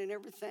growing and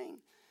everything.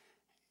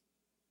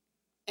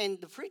 And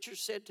the preacher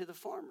said to the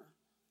farmer,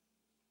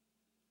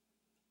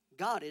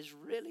 God has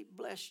really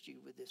blessed you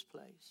with this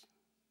place.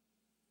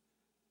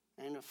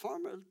 And the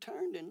farmer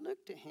turned and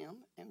looked at him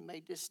and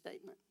made this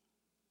statement.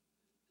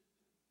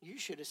 You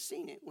should have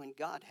seen it when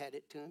God had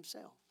it to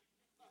himself.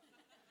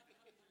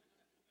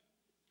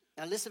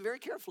 Now listen very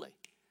carefully.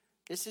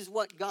 This is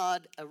what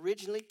God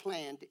originally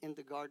planned in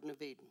the Garden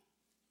of Eden.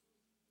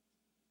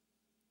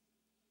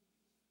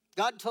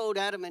 God told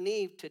Adam and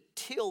Eve to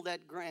till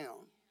that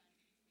ground,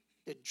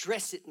 to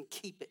dress it and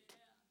keep it.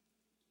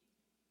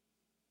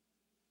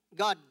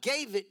 God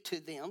gave it to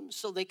them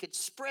so they could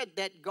spread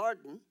that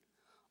garden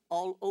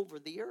all over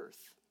the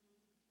earth.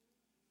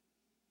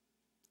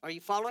 Are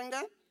you following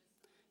that?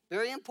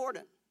 Very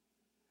important.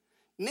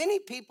 Many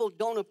people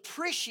don't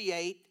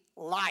appreciate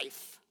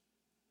life.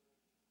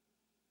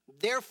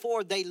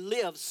 Therefore, they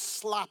live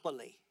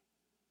sloppily.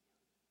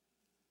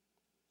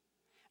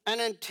 And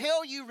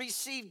until you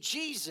receive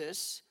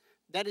Jesus,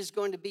 that is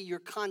going to be your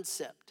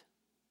concept.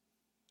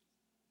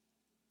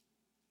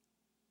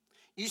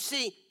 You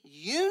see,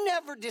 you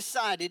never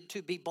decided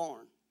to be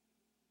born.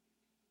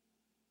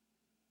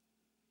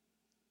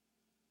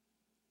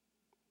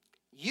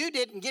 You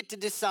didn't get to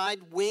decide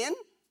when,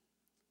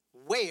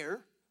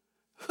 where,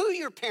 who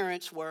your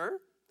parents were.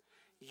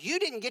 You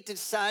didn't get to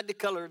decide the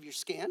color of your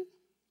skin.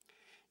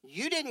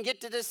 You didn't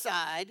get to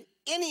decide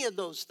any of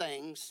those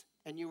things,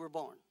 and you were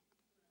born.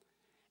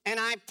 And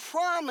I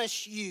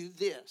promise you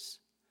this,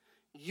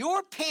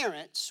 your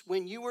parents,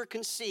 when you were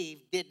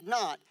conceived, did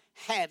not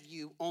have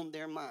you on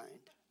their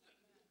mind.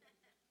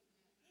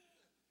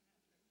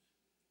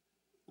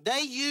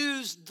 They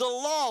used the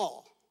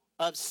law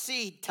of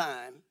seed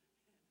time,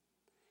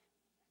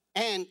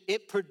 and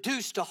it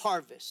produced a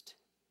harvest.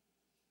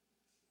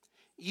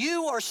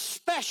 You are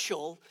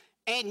special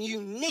and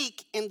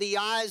unique in the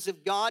eyes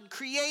of God,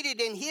 created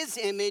in His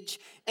image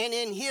and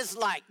in His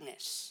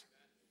likeness.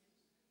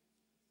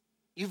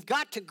 You've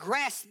got to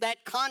grasp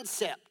that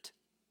concept.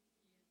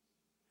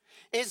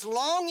 As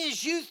long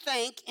as you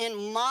think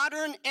in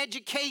modern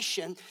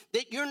education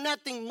that you're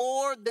nothing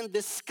more than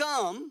the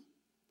scum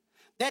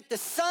that the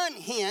sun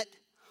hit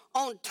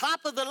on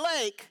top of the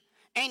lake,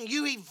 and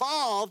you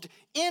evolved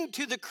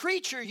into the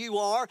creature you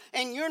are,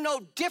 and you're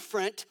no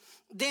different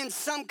than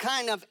some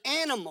kind of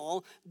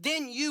animal,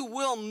 then you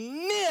will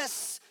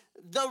miss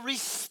the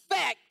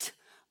respect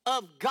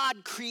of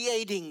God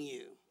creating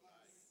you.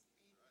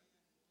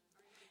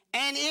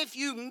 And if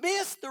you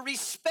miss the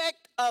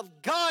respect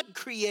of God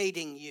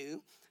creating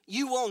you,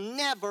 you will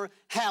never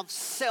have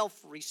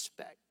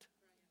self-respect.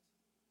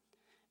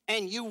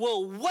 And you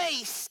will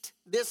waste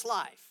this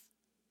life.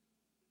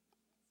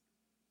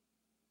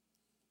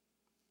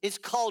 It's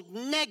called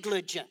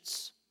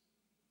negligence.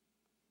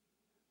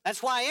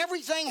 That's why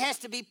everything has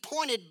to be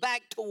pointed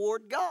back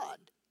toward God.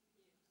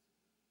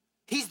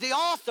 He's the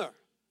author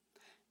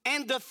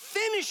and the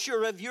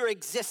finisher of your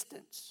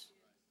existence.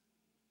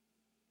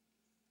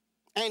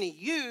 And He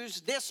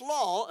used this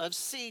law of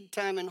seed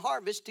time and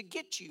harvest to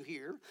get you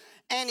here.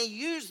 And He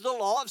used the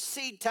law of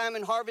seed time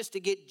and harvest to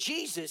get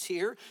Jesus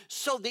here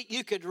so that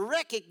you could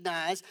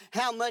recognize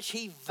how much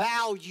He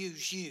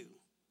values you.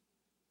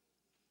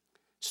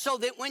 So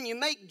that when you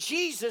make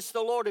Jesus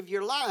the Lord of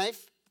your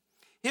life,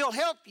 He'll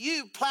help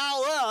you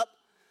plow up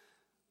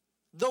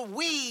the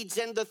weeds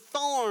and the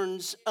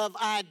thorns of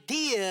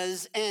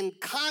ideas and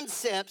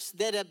concepts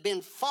that have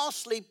been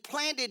falsely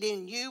planted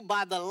in you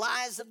by the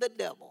lies of the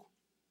devil.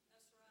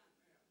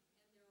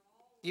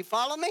 You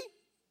follow me?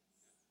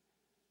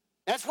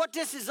 That's what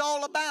this is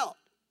all about.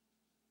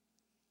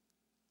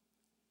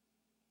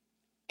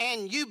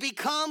 And you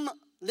become,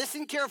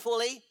 listen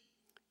carefully,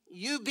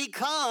 you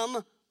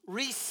become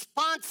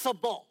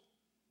responsible.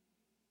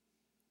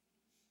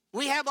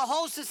 We have a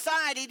whole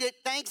society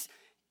that thinks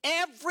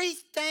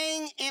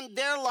everything in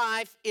their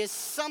life is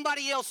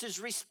somebody else's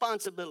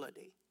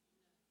responsibility.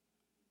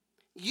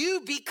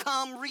 You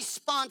become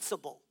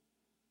responsible.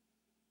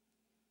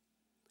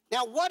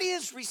 Now, what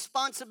is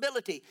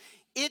responsibility?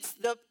 It's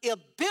the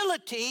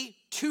ability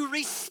to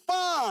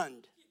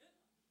respond.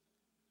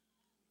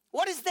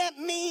 What does that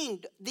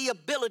mean, the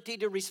ability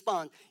to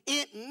respond?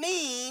 It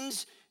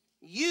means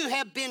you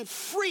have been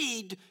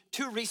freed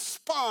to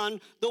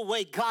respond the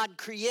way God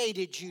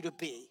created you to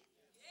be.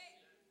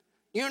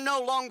 You're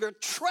no longer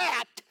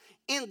trapped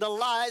in the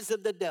lies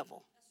of the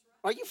devil.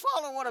 Are you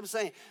following what I'm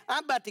saying?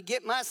 I'm about to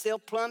get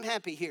myself plumb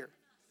happy here.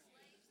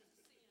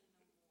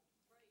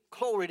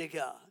 Glory to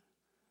God.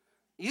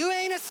 You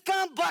ain't a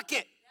scum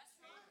bucket.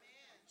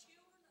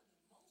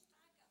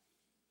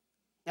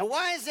 Now,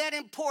 why is that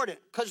important?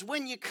 Because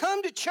when you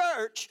come to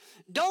church,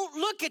 don't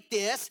look at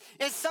this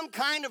as some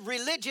kind of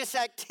religious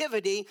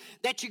activity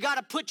that you got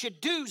to put your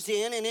dues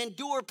in and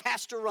endure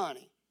Pastor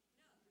Ronnie.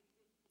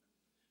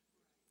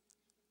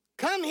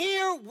 Come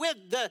here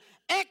with the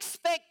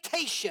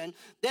expectation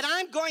that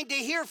I'm going to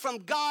hear from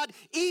God,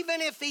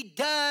 even if he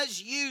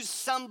does use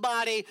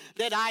somebody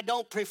that I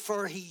don't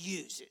prefer he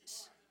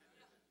uses.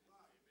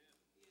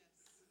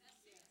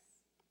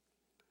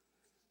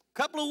 A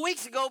couple of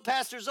weeks ago,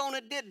 Pastor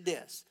Zona did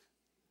this.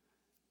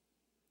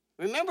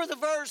 Remember the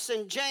verse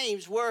in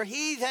James where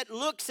he that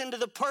looks into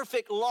the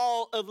perfect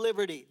law of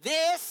liberty.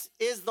 This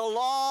is the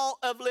law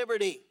of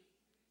liberty.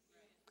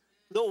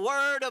 The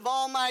word of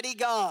Almighty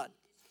God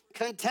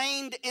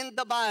contained in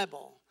the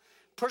Bible,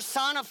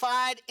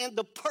 personified in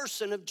the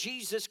person of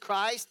Jesus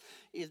Christ.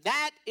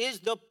 That is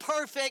the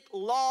perfect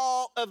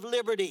law of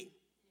liberty.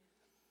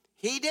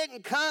 He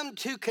didn't come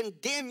to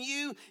condemn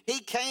you.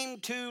 He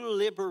came to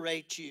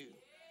liberate you.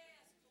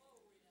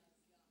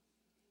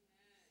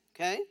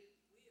 Okay?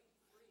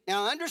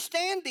 Now,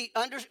 understanding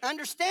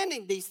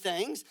these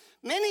things,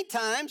 many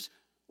times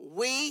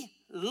we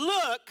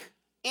look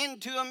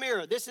into a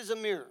mirror. This is a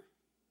mirror.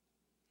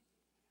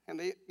 I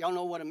mean, y'all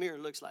know what a mirror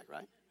looks like,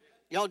 right?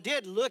 Y'all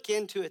did look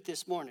into it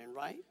this morning,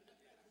 right?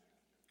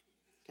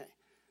 Okay.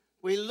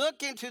 We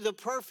look into the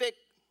perfect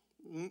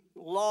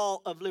law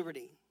of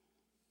liberty.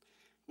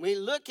 We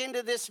look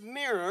into this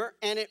mirror,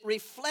 and it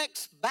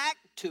reflects back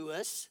to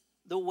us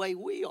the way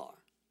we are.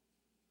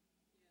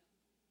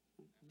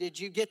 Did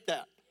you get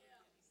that?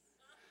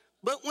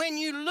 But when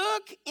you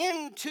look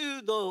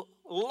into the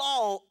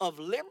law of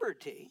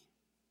liberty,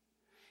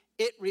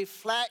 it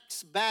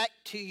reflects back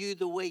to you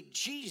the way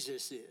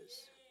Jesus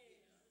is.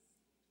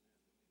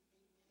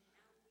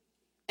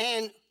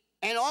 And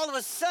all of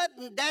a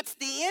sudden, that's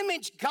the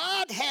image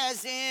God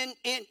has in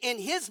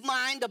his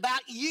mind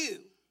about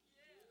you.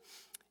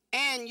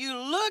 And you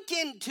look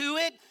into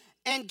it,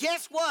 and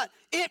guess what?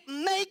 It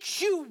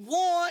makes you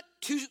want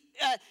to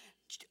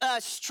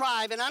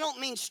strive. And I don't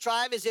mean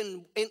strive as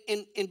in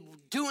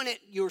doing it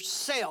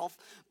yourself,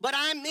 but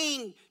I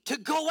mean to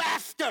go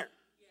after,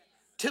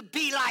 to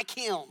be like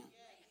him.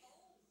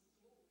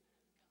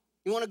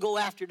 You want to go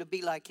after to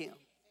be like him.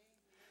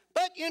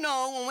 But you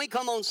know, when we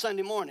come on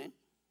Sunday morning,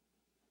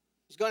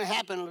 it's going to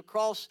happen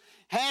across,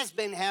 has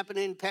been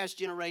happening in past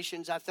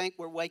generations. I think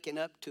we're waking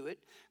up to it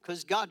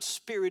because God's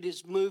Spirit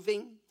is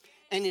moving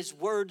and his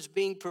word's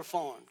being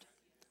performed.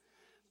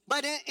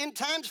 But in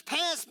times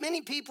past,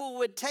 many people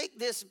would take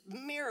this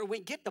mirror.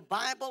 We get the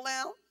Bible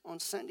out on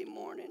Sunday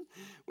morning.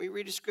 We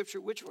read a scripture,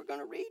 which we're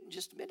going to read in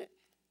just a minute.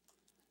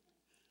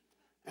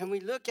 And we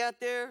look out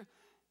there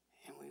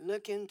and we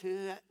look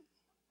into that.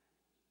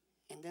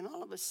 And then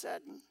all of a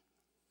sudden,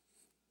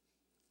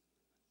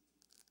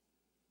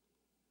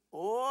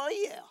 oh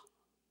yeah,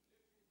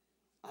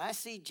 I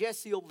see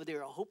Jesse over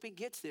there. I hope he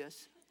gets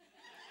this.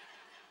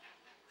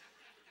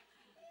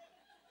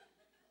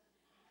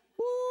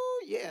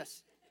 Oh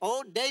yes.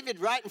 Oh,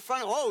 David right in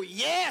front of, oh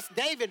yes,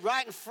 David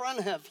right in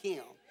front of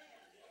him.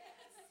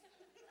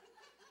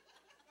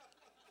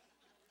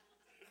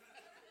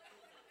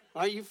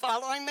 Are you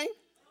following me?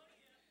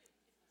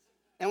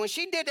 And when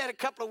she did that a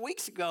couple of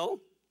weeks ago,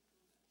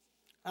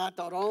 I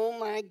thought, oh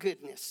my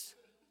goodness,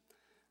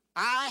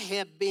 I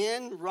have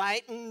been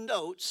writing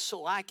notes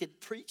so I could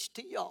preach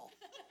to y'all.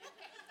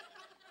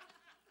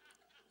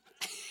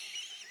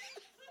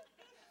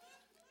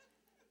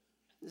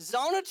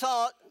 Zona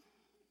taught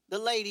the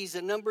ladies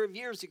a number of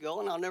years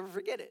ago, and I'll never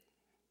forget it,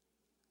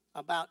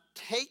 about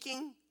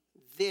taking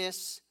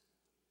this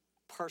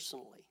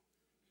personally.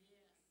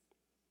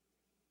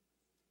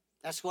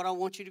 That's what I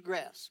want you to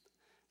grasp.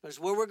 That's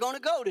where we're going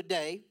to go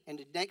today in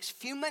the next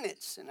few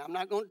minutes, and I'm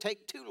not going to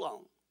take too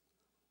long.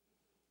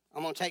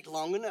 I'm going to take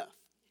long enough.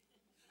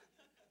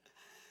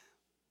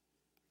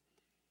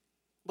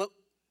 But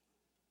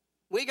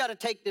we got to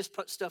take this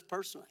stuff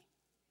personally.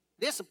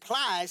 This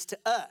applies to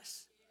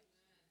us.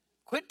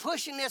 Quit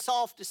pushing this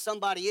off to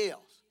somebody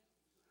else.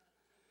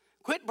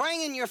 Quit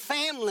bringing your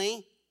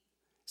family,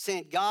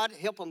 saying, God,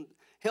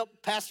 help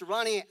Pastor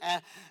Ronnie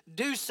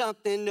do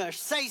something or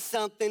say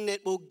something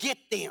that will get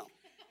them.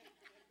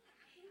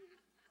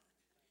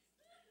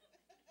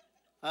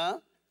 Huh?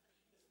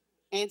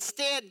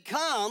 Instead,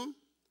 come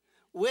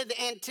with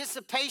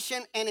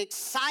anticipation and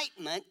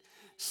excitement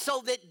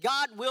so that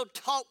God will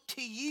talk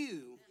to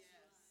you.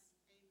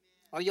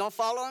 Are y'all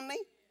following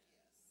me?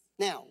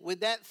 Now, with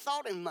that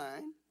thought in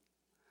mind,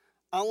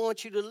 I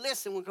want you to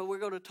listen because we're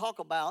going to talk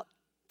about,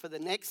 for the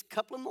next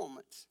couple of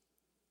moments,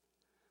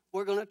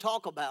 we're going to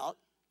talk about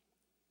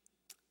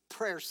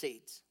prayer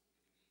seeds.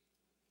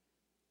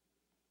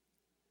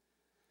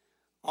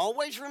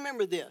 Always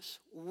remember this.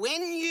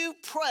 When you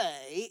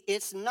pray,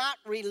 it's not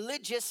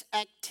religious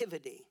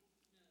activity.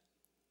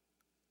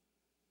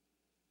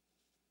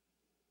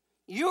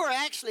 You're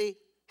actually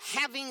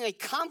having a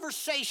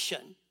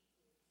conversation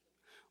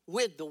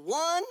with the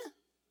one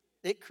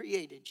that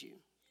created you.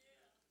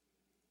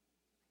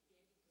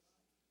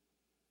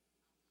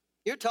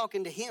 You're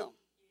talking to him.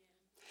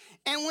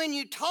 And when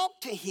you talk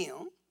to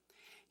him,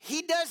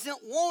 he doesn't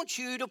want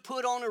you to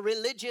put on a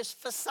religious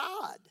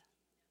facade.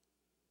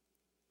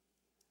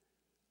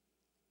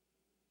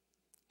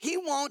 He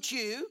wants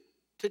you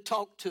to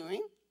talk to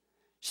him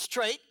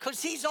straight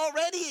because he's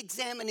already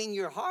examining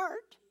your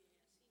heart.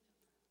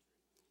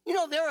 You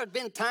know, there have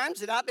been times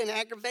that I've been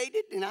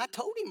aggravated and I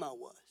told him I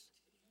was.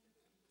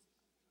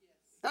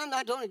 I'm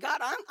not telling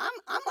God,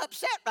 I'm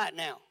upset right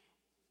now.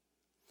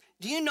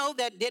 Do you know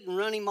that didn't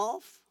run him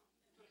off?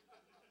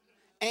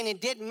 And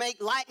it didn't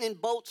make lightning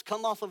bolts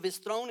come off of his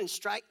throne and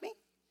strike me?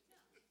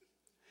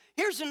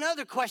 Here's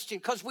another question,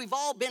 because we've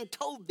all been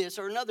told this,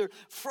 or another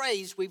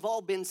phrase we've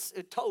all been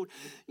told.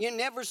 You're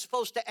never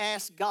supposed to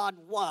ask God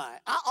why.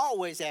 I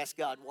always ask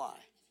God why.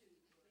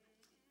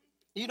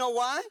 You know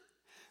why?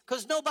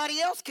 Because nobody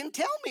else can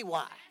tell me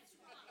why.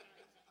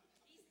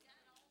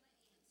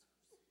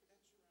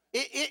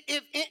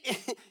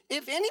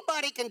 If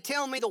anybody can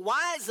tell me the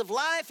whys of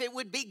life, it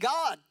would be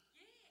God.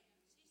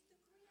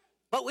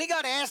 But we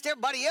got to ask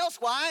everybody else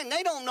why, and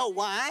they don't know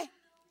why.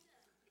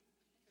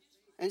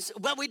 And so,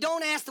 but we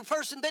don't ask the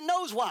person that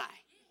knows why.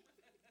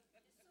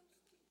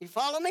 You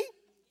follow me?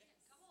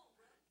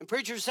 And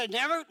preachers said,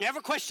 never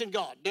question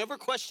God. Never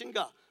question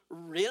God.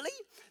 Really?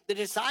 The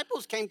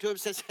disciples came to him and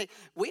said, hey,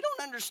 we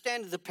don't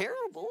understand the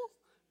parable.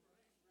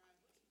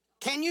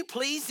 Can you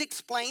please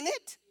explain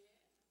it?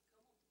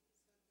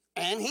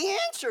 And he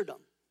answered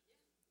them.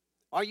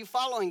 Are you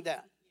following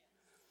that?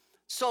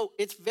 So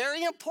it's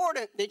very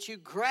important that you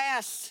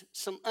grasp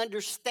some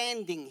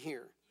understanding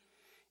here.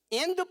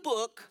 In the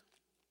book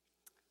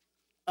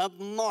of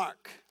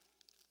Mark,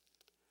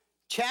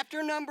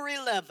 chapter number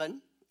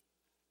 11,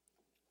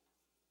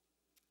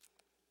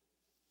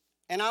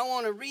 and I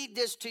want to read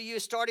this to you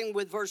starting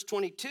with verse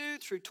 22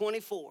 through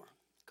 24,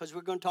 because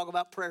we're going to talk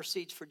about prayer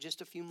seats for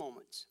just a few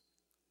moments.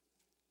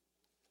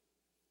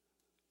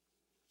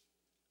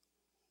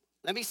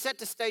 Let me set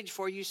the stage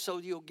for you so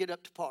you'll get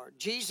up to par.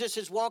 Jesus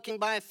is walking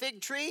by a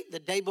fig tree the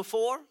day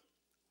before,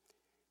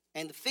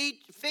 and the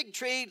fig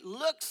tree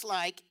looks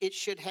like it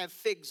should have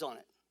figs on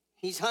it.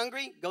 He's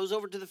hungry, goes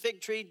over to the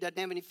fig tree, doesn't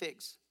have any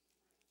figs.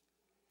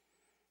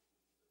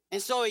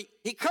 And so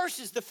he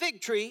curses the fig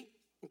tree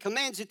and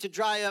commands it to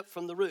dry up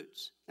from the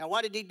roots. Now,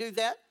 why did he do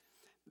that?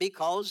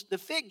 Because the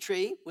fig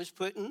tree was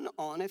putting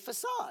on a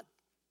facade.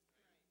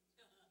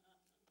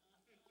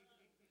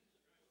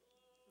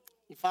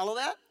 You follow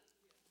that?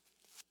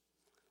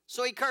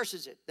 So he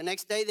curses it. The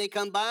next day they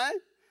come by,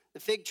 the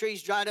fig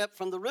tree's dried up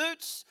from the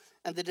roots,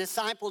 and the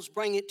disciples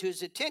bring it to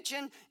his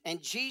attention,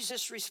 and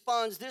Jesus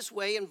responds this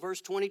way in verse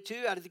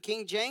 22 out of the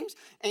King James.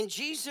 And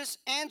Jesus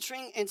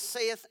answering and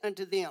saith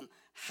unto them,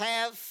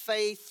 have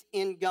faith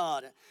in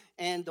God.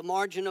 And the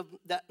margin of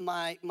that,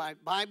 my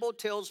Bible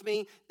tells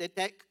me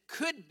that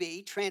could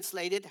be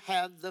translated,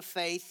 have the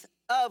faith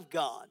of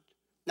God.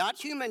 Not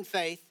human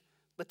faith,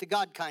 but the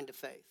God kind of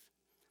faith.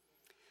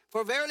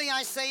 For verily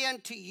I say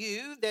unto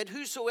you, that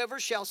whosoever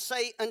shall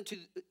say unto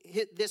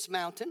this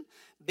mountain,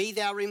 be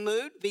thou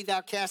removed, be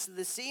thou cast into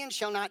the sea, and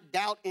shall not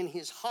doubt in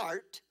his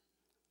heart,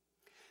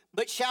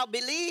 but shall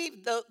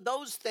believe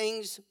those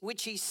things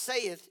which he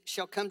saith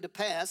shall come to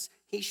pass,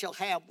 he shall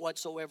have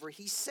whatsoever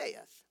he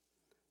saith.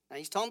 Now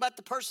he's talking about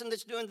the person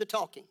that's doing the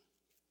talking.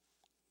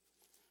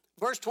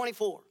 Verse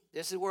 24,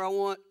 this is where I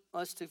want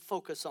us to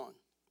focus on.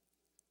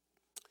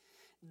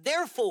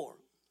 Therefore,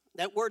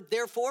 that word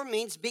therefore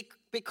means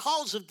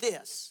because of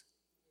this.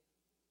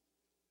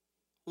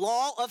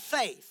 Law of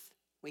faith.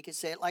 We could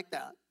say it like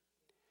that.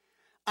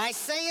 I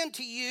say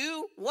unto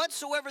you,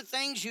 whatsoever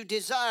things you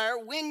desire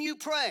when you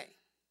pray,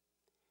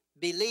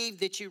 believe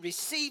that you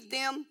receive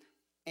them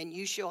and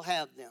you shall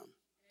have them.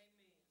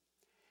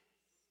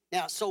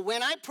 Now, so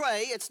when I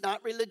pray, it's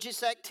not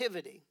religious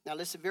activity. Now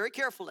listen very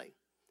carefully.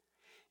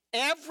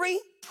 Every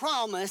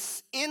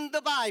promise in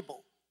the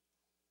Bible,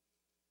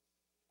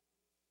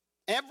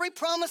 every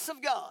promise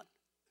of God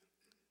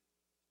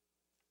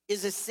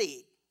is a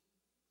seed.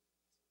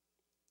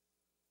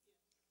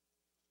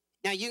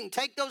 Now you can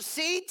take those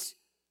seeds,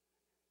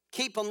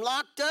 keep them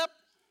locked up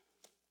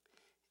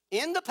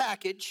in the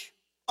package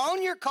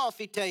on your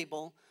coffee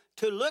table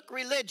to look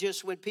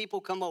religious when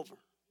people come over.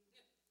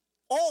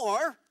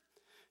 Or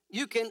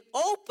you can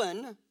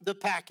open the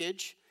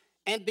package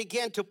and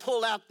begin to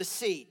pull out the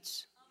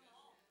seeds.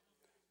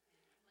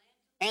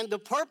 And the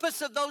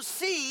purpose of those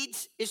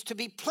seeds is to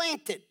be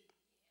planted.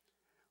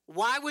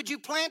 Why would you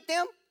plant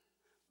them?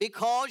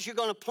 Because you're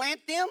going to plant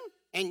them,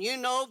 and you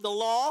know the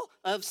law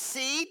of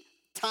seed,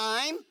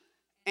 time,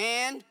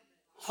 and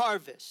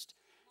harvest.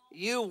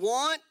 You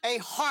want a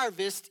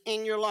harvest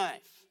in your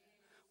life.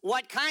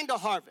 What kind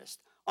of harvest?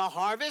 A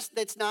harvest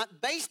that's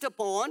not based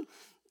upon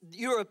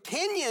your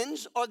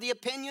opinions or the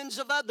opinions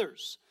of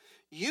others.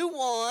 You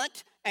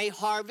want a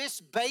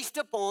harvest based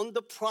upon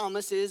the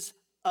promises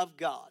of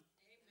God.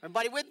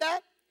 Everybody with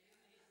that?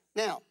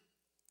 Now,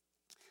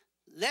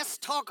 let's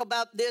talk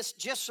about this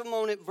just for a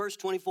moment, verse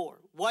 24.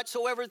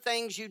 Whatsoever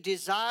things you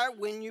desire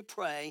when you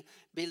pray,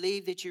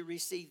 believe that you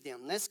receive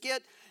them. Let's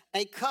get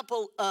a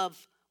couple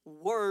of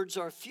words,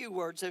 or a few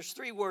words. There's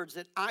 3 words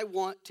that I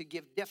want to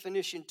give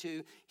definition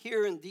to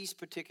here in these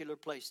particular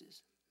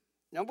places.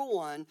 Number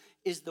 1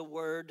 is the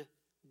word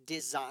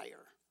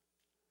desire.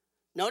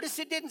 Notice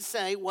it didn't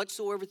say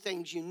whatsoever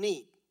things you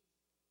need.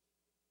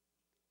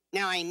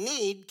 Now, a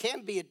need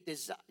can be a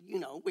desire. You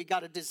know, we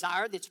got a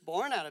desire that's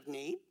born out of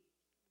need.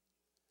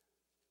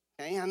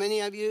 Okay, how many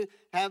of you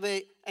have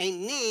a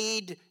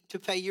need to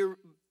pay your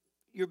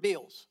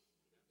bills?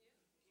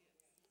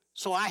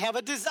 So I have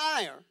a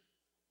desire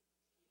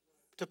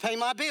to pay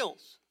my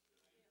bills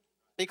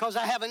because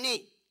I have a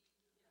need.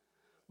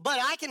 But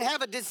I can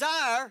have a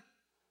desire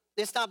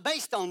that's not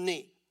based on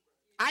need.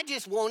 I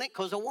just want it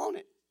because I want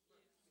it.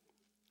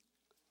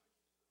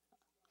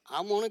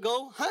 I want to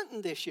go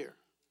hunting this year.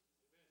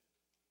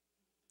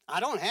 I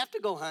don't have to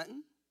go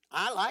hunting.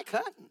 I like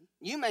hunting.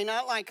 You may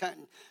not like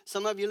hunting.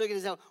 Some of you look at it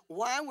and say,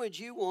 why would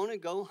you want to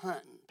go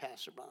hunting,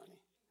 Pastor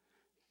Bonnie?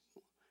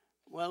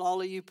 Well,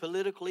 all of you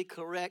politically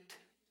correct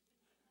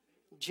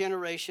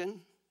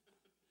generation,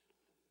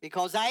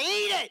 because I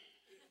eat it.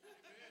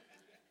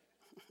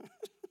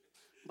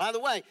 By the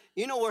way,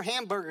 you know where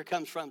hamburger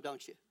comes from,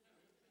 don't you?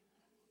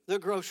 The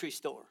grocery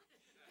store.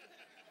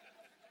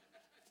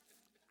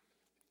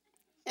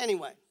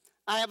 Anyway,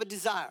 I have a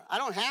desire. I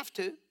don't have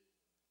to.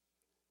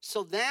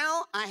 So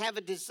now I have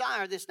a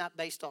desire that's not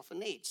based off a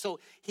need. So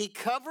he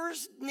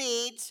covers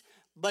needs,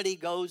 but he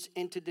goes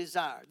into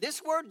desire.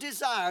 This word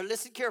desire,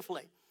 listen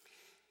carefully.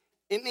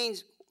 It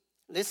means,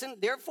 listen,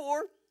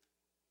 therefore,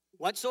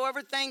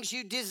 whatsoever things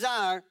you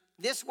desire,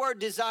 this word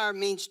desire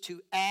means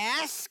to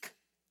ask,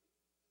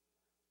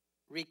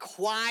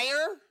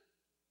 require,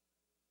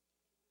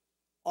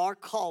 or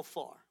call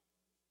for.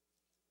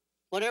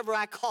 Whatever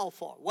I call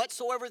for.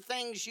 Whatsoever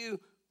things you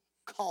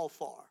call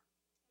for.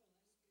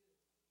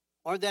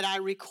 Or that I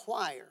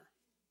require.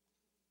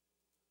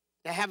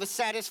 To have a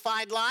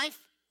satisfied life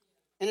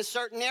in a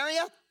certain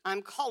area,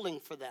 I'm calling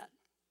for that.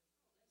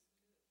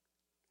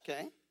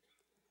 Okay?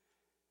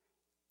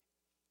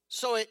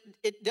 So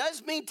it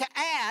does mean to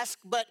ask,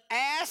 but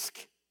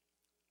ask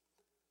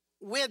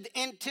with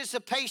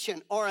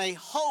anticipation or a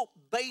hope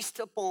based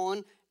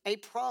upon a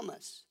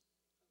promise.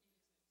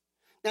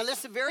 Now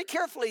listen very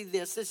carefully to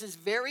this. This is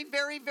very,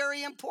 very,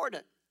 very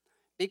important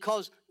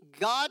because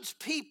God's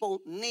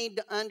people need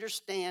to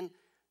understand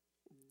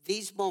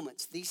these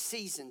moments, these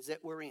seasons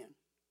that we're in.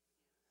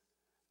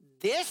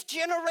 This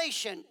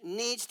generation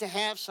needs to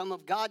have some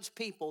of God's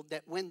people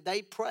that when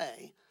they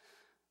pray,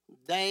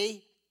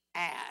 they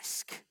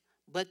ask,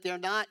 but they're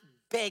not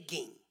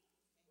begging.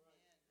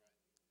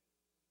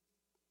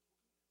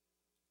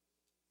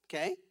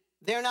 Okay?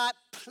 They're not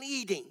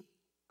pleading.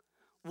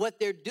 What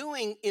they're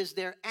doing is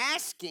they're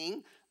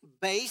asking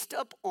based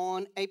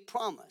upon a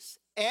promise.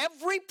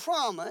 Every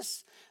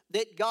promise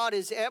that God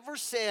has ever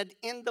said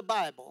in the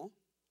Bible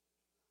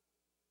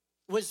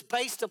was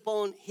based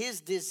upon his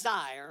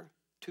desire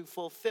to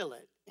fulfill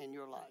it in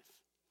your life.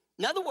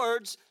 In other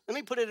words, let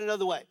me put it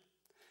another way.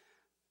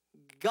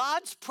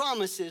 God's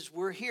promises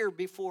were here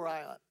before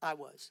I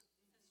was.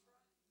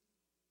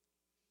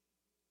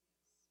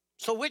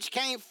 So which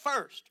came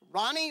first,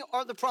 Ronnie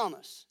or the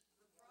promise?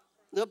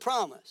 The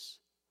promise.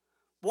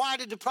 Why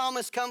did the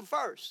promise come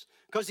first?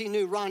 Because he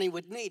knew Ronnie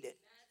would need it.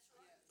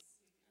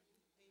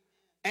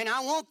 And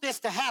I want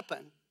this to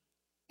happen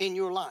in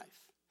your life.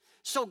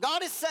 So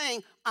God is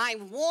saying, I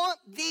want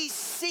these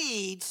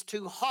seeds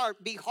to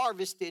be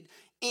harvested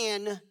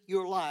in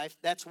your life.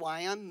 That's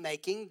why I'm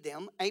making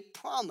them a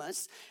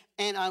promise,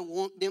 and I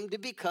want them to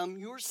become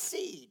your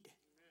seed.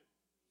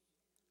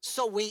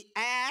 So we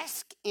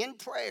ask in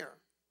prayer.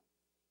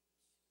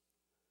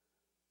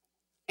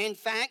 In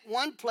fact,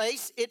 one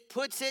place it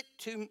puts it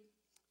to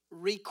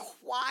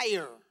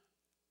require.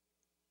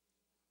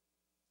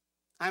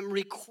 I'm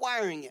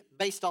requiring it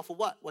based off of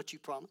what? What you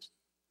promised.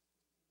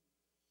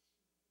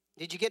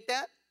 Did you get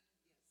that?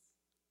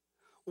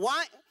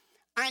 Why?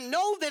 I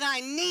know that I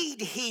need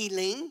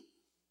healing.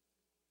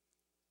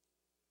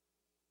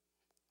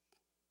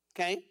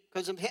 Okay?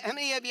 Because how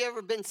many of you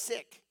ever been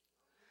sick?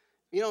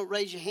 If you don't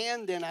raise your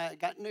hand, then I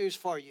got news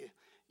for you.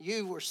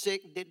 You were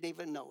sick, didn't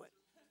even know it.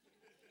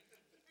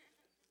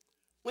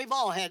 We've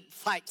all had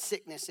fight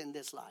sickness in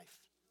this life.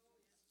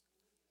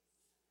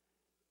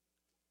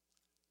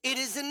 It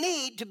is a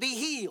need to be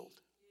healed.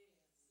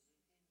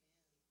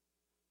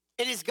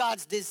 It is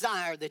God's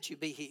desire that you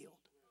be healed.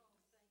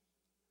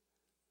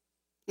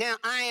 Now,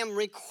 I am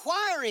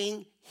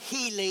requiring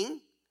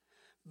healing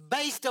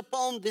based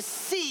upon the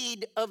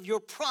seed of your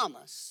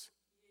promise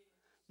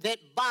that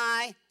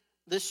by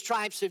the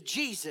stripes of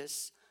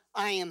Jesus,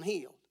 I am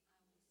healed.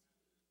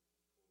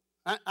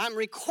 I'm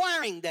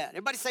requiring that.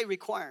 Everybody say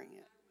requiring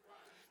it.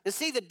 Now,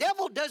 see, the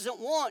devil doesn't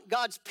want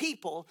God's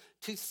people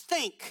to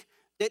think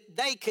that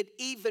they could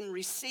even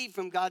receive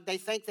from God. They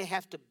think they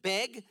have to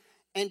beg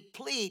and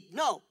plead.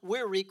 No,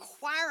 we're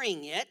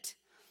requiring it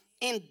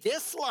in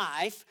this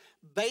life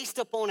based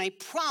upon a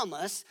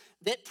promise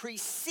that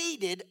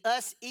preceded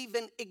us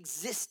even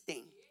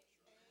existing.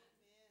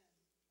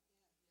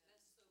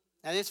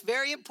 Now, that's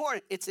very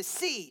important. It's a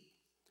seed.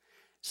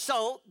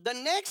 So, the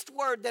next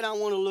word that I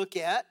want to look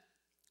at,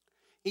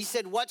 he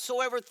said,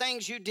 whatsoever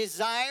things you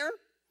desire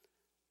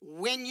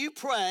when you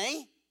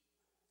pray,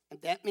 and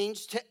that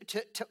means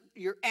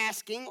you're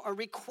asking or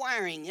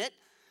requiring it.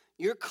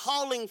 You're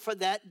calling for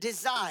that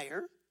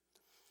desire.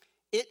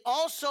 it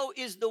also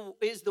is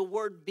the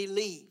word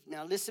believe.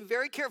 Now listen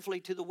very carefully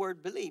to the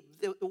word believe.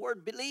 The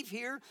word believe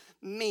here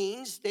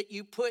means that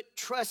you put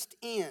trust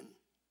in.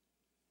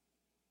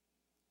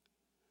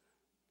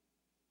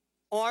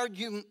 Or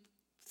you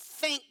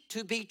think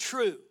to be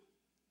true.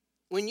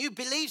 When you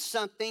believe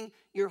something,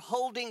 you're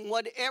holding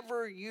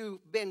whatever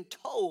you've been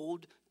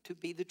told to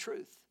be the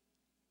truth.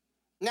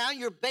 Now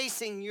you're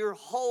basing your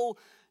whole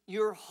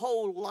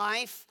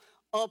life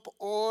up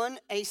on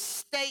a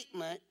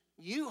statement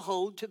you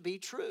hold to be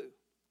true.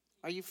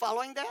 Are you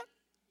following that?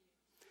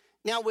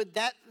 Now with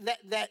that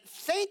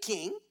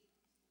thinking,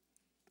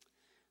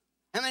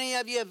 how many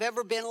of you have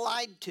ever been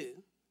lied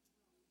to?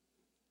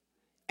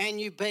 And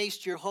you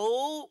based your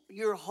whole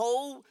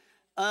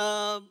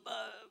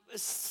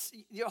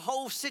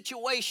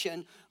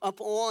situation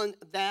upon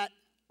that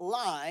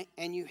lie,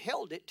 and you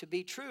held it to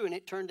be true, and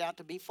it turned out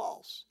to be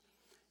false.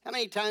 How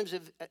many times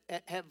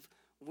have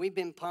we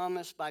been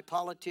promised by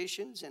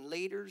politicians and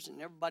leaders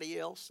and everybody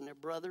else and their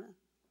brother?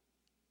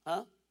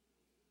 Huh?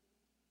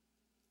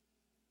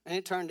 And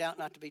it turned out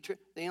not to be true.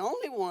 The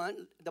only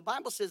one, the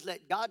Bible says,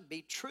 let God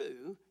be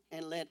true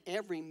and let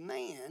every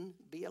man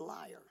be a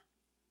liar.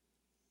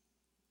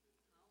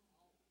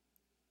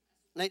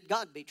 Let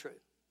God be true.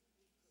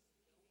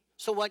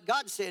 So what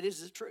God said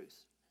is the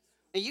truth.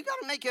 Now you got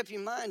to make up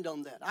your mind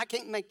on that. I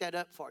can't make that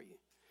up for you,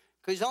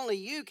 because only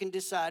you can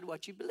decide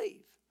what you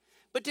believe.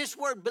 But this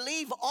word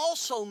believe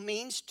also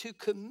means to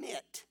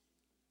commit.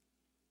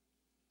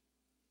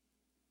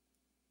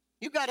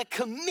 You got to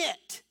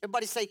commit.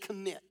 Everybody say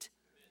commit.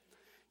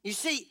 You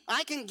see,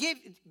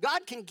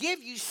 God can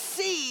give you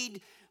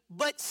seed,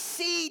 but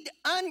seed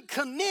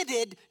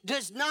uncommitted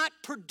does not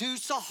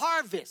produce a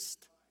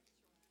harvest.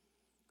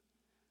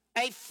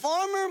 A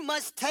farmer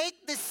must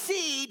take the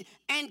seed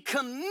and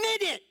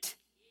commit it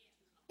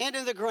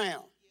into the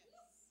ground.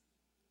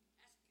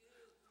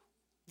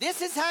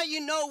 This is how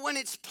you know when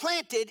it's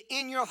planted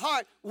in your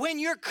heart, when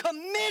you're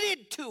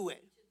committed to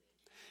it.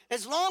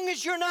 As long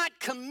as you're not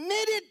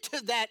committed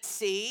to that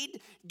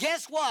seed,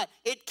 guess what?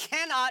 It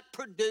cannot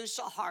produce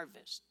a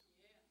harvest.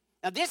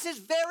 Now this is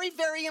very,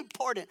 very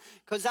important,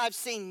 because I've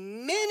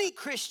seen many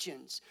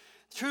Christians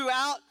through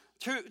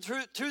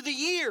the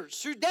years,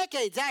 through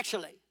decades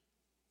actually,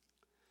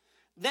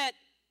 that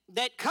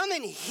come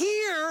and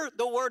hear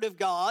the word of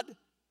God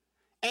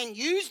and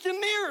use the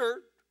mirror.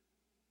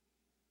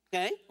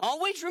 Okay,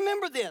 always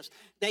remember this.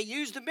 They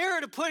use the mirror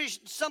to push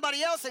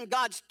somebody else, and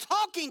God's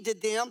talking to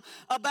them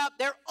about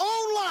their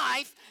own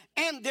life,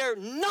 and they're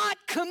not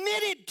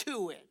committed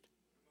to it.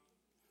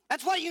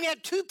 That's why you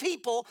have two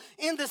people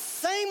in the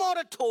same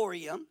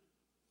auditorium.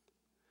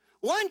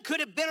 One could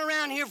have been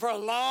around here for a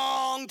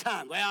long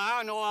time. Well,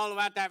 I know all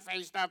about that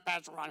faith stuff,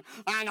 Pastor Ron.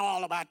 I know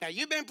all about that.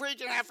 You've been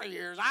preaching that for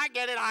years. I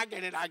get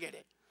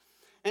it.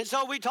 And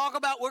so we're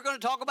going to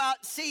talk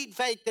about seed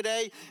faith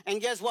today. And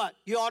guess what?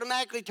 You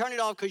automatically turn it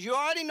off because you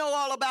already know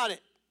all about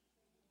it.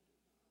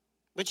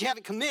 But you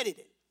haven't committed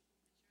it.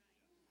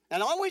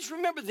 And always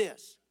remember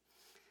this.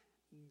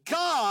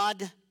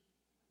 God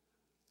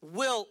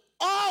will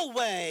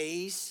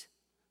always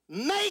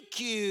make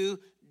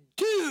you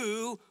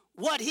do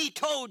what he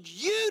told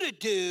you to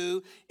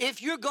do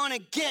if you're going to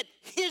get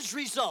his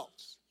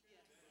results.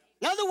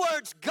 In other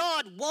words,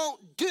 God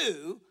won't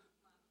do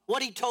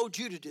what he told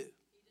you to do.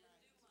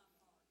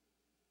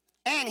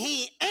 And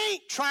he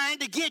ain't trying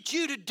to get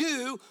you to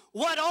do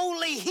what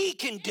only he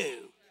can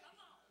do.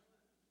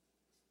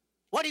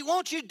 What he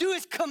wants you to do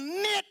is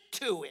commit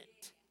to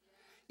it.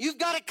 You've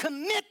got to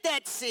commit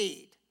that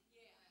seed.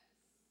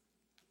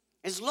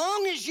 As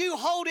long as you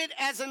hold it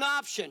as an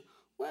option,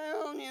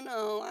 well,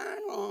 I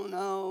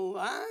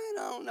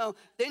don't know,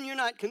 then you're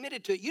not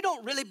committed to it. You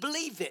don't really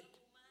believe it.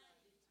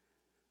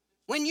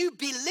 When you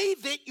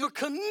believe it, you're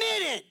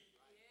committed.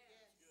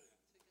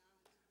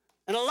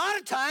 And a lot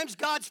of times,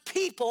 God's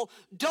people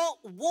don't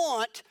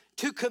want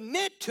to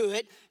commit to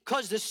it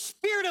because the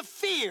spirit of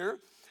fear,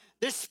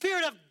 the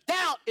spirit of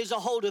doubt is a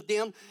hold of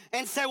them,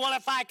 and say, well,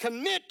 if I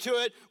commit to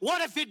it,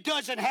 what if it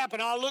doesn't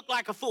happen? I'll look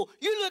like a fool.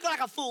 You look like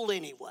a fool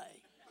anyway.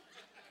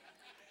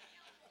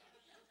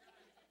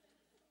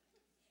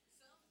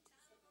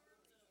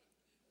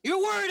 You're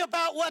worried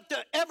about what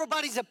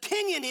everybody's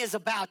opinion is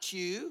about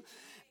you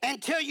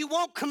until you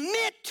won't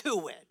commit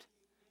to it.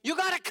 You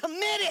got to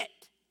commit it.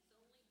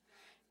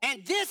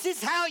 And this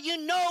is how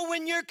you know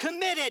when you're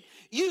committed.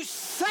 You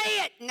say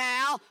it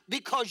now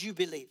because you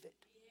believe it.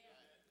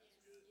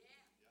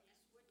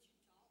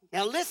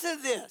 Now listen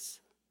to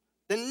this.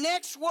 The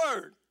next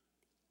word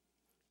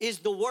is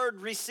the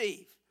word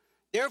receive.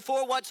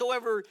 Therefore,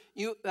 whatsoever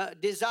you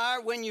desire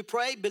when you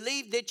pray,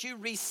 believe that you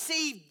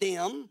receive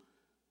them,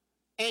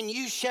 and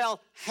you shall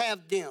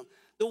have them.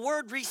 The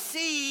word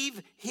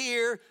receive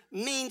here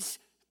means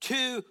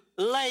to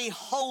lay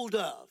hold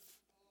of,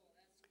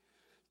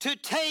 to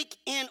take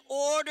in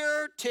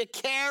order to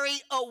carry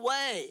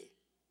away.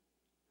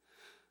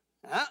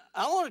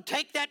 I want to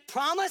take that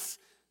promise.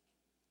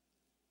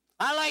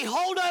 I lay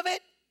hold of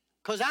it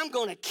because I'm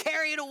going to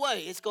carry it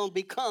away. It's going to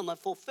become a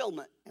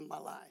fulfillment in my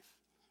life.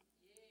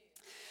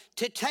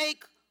 To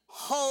take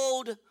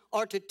hold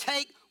or to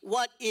take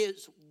what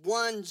is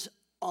one's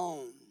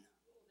own.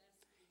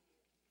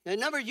 A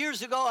number of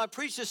years ago, I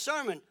preached a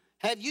sermon.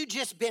 Have you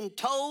just been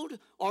told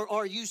or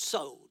are you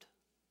sold?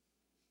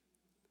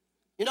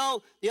 You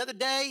know, the other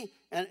day,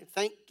 and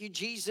thank you,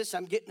 Jesus,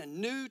 I'm getting a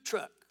new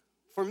truck.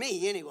 For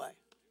me, anyway.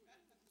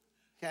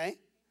 Okay?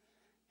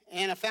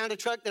 And I found a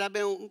truck that I've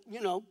been,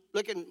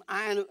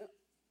 eyeing,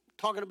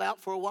 talking about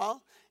for a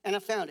while, and I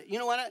found it. You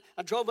know what?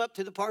 I drove up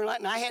to the parking lot,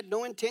 and I had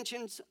no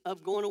intentions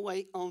of going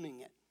away owning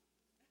it.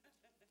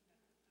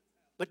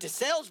 But the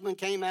salesman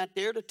came out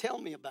there to tell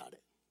me about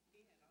it.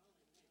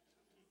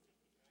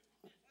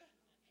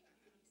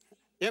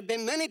 There have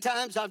been many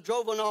times I've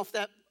driven off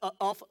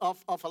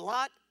a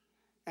lot,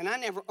 and I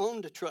never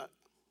owned a truck.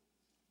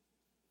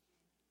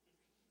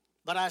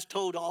 But I was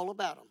told all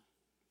about them.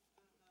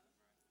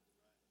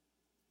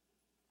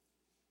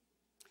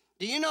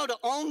 Do you know to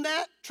own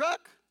that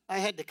truck, I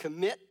had to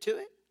commit to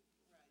it?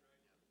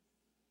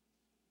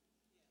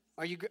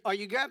 Are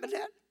you grabbing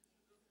that?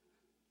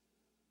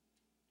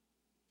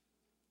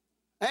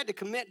 I had to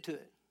commit to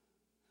it.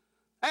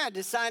 I had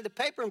to sign the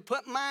paper and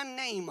put my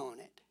name on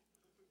it.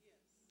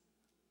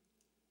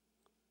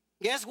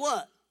 Guess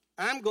what?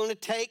 I'm going to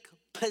take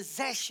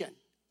possession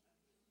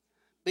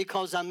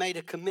because I made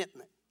a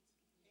commitment.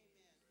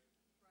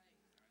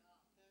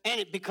 And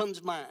it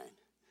becomes mine.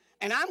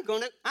 And I'm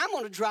going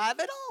to drive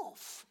it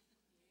off.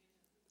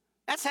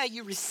 That's how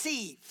you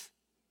receive.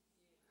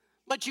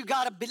 But you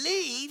got to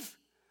believe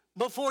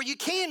before you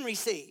can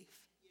receive.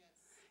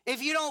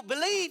 If you don't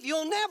believe,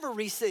 you'll never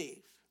receive.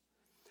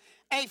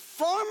 A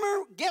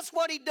farmer, guess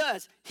what he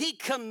does? He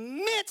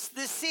commits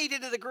the seed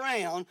into the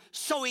ground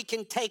so he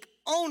can take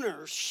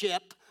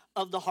ownership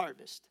of the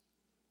harvest.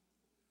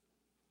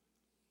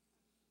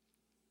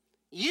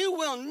 You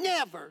will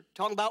never,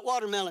 talking about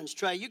watermelons,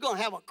 Trey, you're going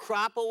to have a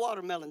crop of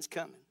watermelons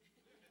coming.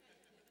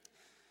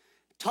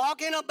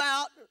 Talking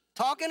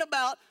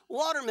about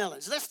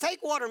watermelons. Let's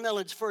take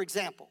watermelons, for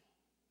example.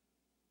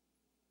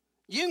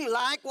 You can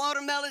like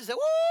watermelons.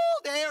 Oh,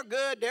 they're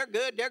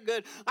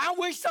good. I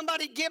wish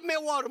somebody give me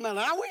a watermelon.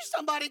 I wish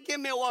somebody give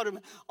me a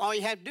watermelon. All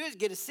you have to do is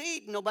get a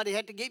seed. Nobody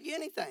had to give you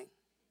anything.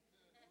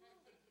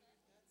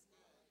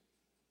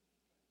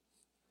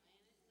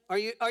 Are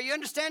you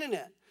understanding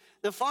that?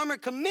 The farmer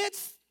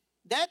commits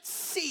that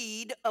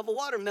seed of a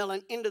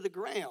watermelon into the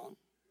ground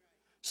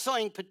so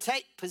he can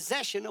take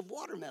possession of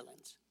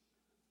watermelons.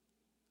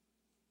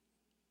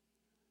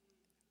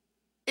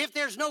 If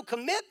there's no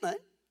commitment,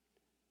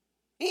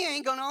 he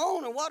ain't going to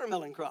own a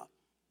watermelon crop.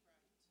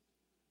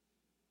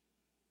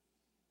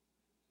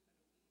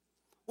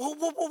 Well,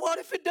 what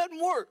if it doesn't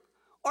work?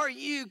 Are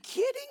you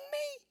kidding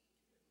me?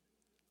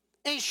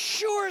 As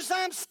sure as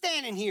I'm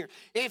standing here,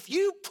 if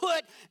you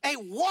put a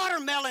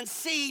watermelon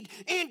seed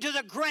into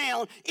the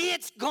ground,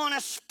 it's going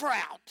to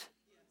sprout.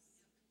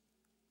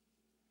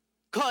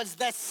 Because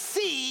the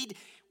seed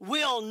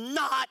will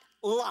not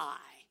lie.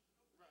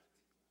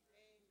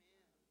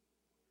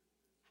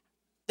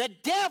 The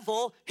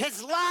devil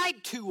has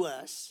lied to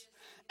us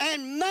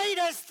and made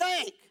us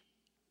think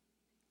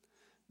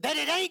that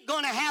it ain't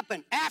going to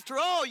happen. After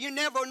all, you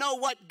never know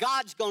what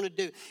God's going to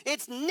do.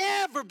 It's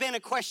never been a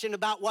question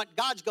about what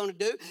God's going to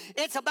do.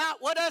 It's about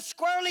what us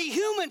squirrely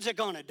humans are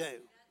going to do.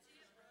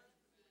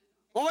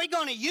 Are we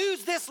going to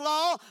use this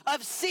law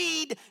of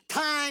seed,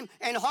 time,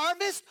 and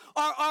harvest?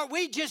 Or are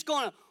we just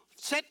going to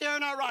sit there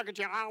in our rocking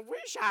chair? I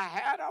wish I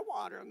had a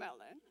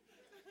watermelon.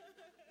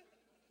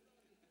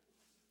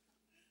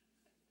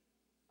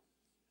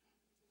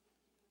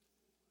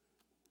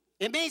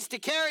 It means to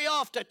carry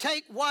off, to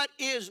take what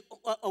is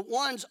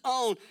one's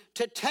own,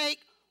 to take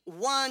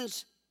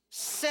one's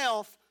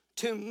self,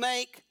 to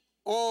make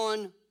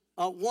one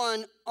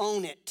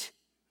own it.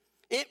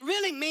 It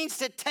really means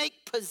to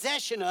take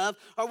possession of,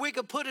 or we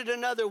could put it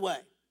another way.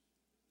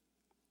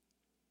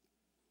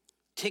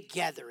 To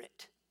gather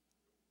it.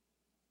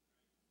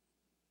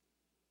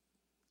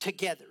 To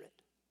gather it.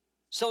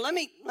 So let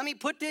me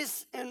put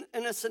this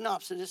in a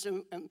synopsis,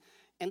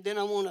 and then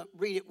I want to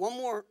read it one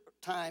more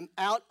time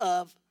out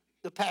of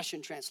the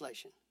Passion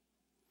Translation.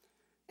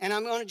 And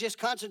I'm going to just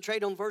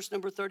concentrate on verse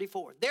number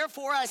 34.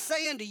 Therefore I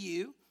say unto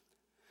you,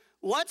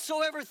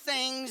 whatsoever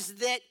things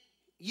that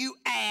you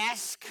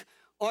ask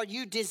or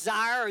you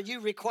desire or you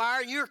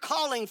require, you're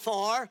calling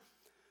for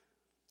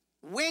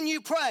when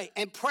you pray.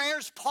 And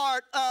prayer's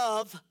part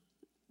of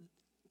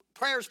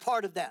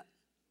that.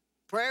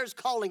 Prayer's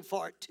calling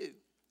for it too.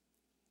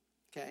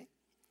 Okay?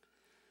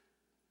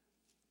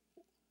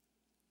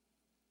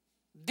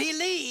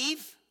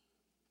 Believe,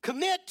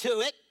 commit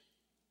to it.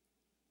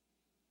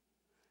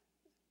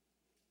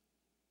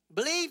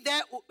 Believe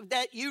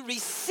that you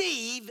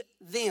receive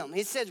them.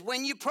 It says,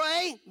 when you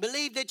pray,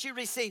 believe that you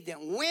receive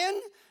them. When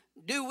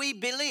do we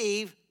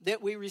believe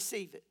that we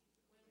receive it?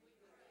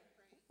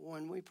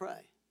 When we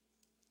pray.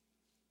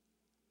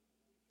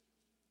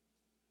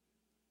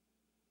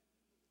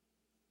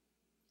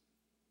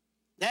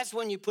 That's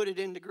when you put it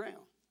in the ground.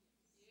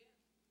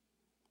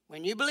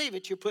 When you believe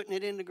it, you're putting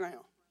it in the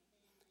ground.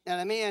 Now,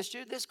 let me ask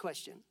you this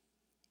question.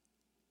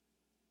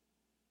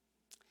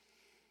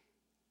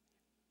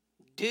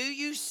 Do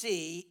you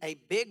see a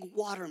big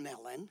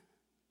watermelon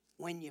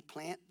when you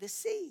plant the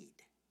seed?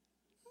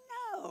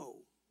 No.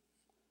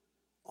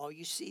 All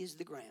you see is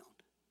the ground.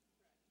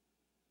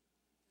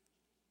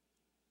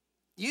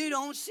 You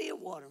don't see a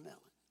watermelon.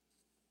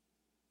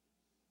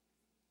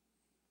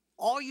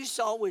 All you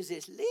saw was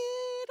this little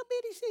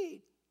bitty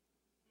seed.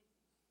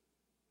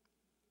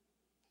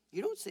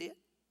 You don't see it.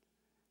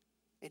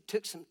 It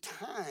took some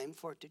time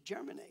for it to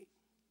germinate.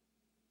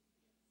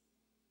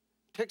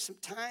 It took some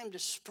time to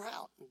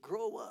sprout and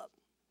grow up.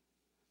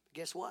 But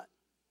guess what?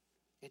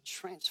 It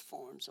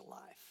transforms a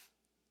life.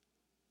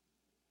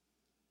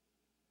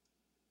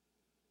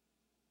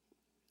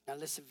 Now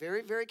listen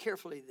very, very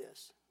carefully to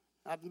this.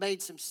 I've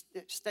made some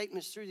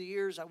statements through the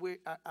years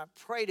I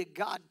pray to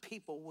God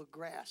people will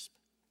grasp.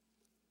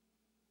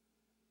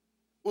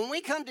 When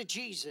we come to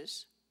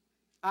Jesus,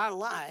 our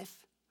life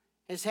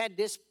has had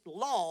this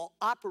law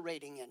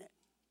operating in it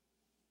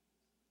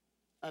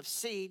of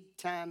seed,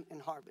 time,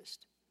 and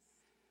harvest.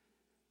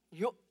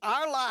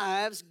 Our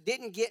lives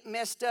didn't get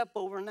messed up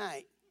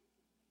overnight.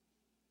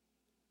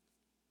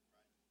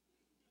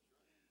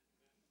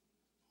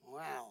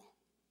 Wow.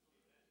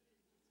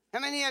 How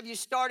many of you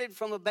started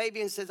from a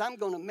baby and says, I'm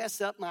going to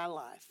mess up my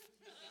life?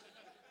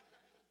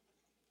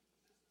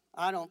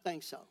 I don't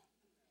think so.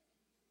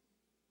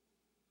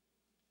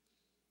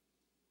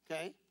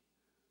 Okay?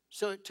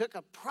 So it took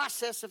a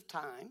process of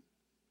time,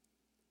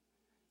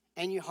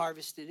 and you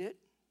harvested it,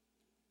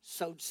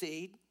 sowed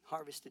seed,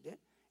 harvested it,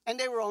 and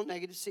they were all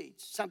negative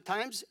seeds.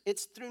 Sometimes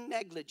it's through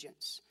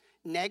negligence.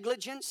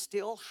 Negligence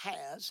still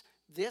has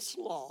this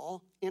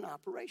law in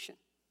operation.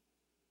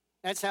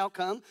 That's how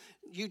come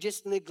you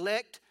just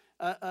neglect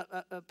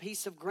a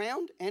piece of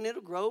ground and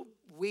it'll grow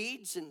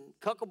weeds and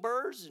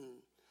cuckleburs and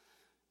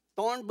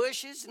thorn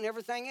bushes and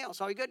everything else.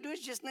 All you got to do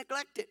is just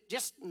neglect it.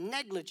 Just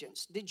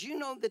negligence. Did you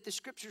know that the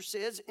scripture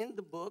says in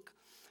the book,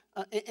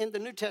 in the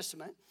New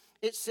Testament,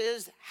 it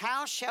says,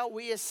 how shall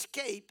we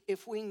escape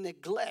if we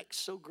neglect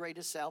so great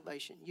a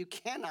salvation? You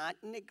cannot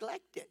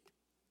neglect it.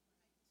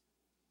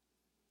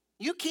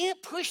 You can't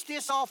push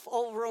this off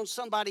over on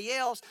somebody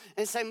else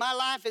and say, my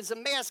life is a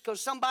mess because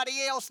somebody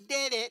else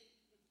did it.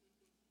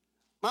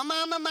 My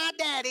mama, my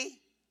daddy,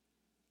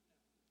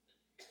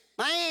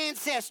 my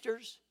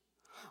ancestors.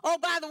 Oh,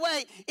 by the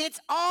way,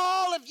 it's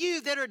all of you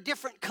that are a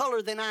different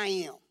color than I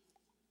am.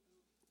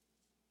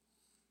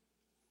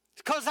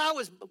 It's because I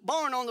was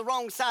born on the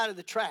wrong side of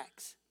the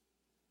tracks.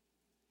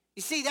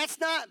 You see, that's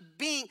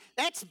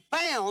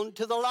bound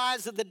to the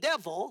lies of the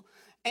devil,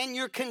 and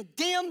you're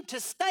condemned to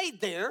stay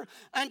there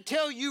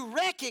until you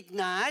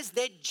recognize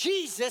that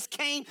Jesus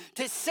came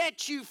to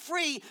set you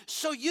free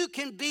so you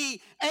can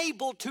be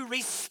able to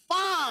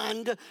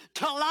respond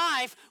to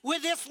life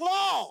with this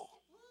law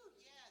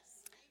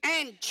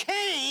and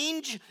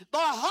change the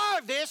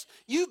harvest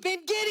you've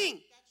been getting.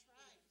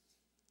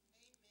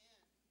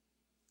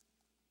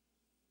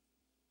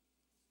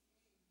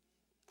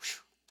 That's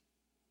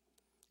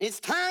right. Amen. It's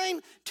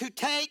time to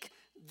take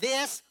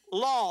this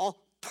law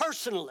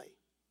personally.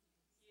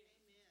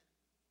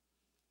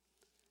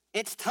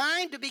 It's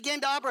time to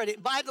begin to operate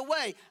it. By the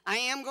way, I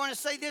am going to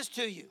say this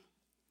to you.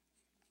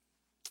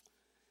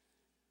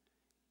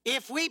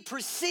 If we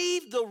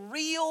perceive the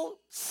real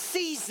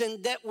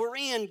season that we're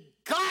in,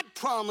 God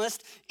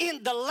promised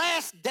in the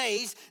last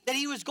days that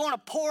he was going to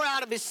pour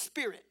out of his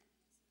spirit.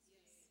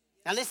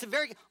 Now listen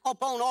very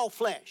upon all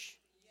flesh.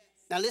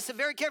 Now listen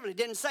very carefully. It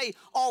didn't say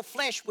all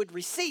flesh would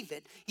receive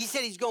it. He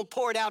said he's going to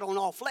pour it out on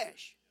all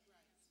flesh.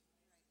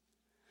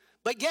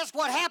 But guess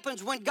what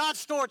happens when God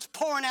starts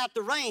pouring out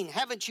the rain?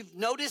 Haven't you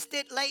noticed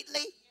it lately?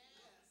 Yes.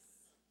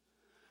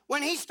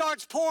 When he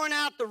starts pouring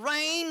out the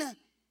rain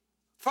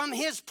from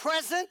his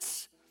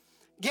presence,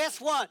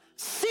 guess what?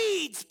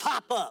 Seeds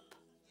pop up.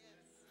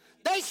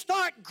 Yes. They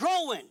start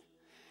growing.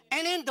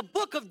 And in the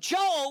book of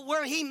Joel,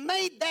 where he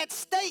made that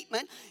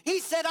statement, he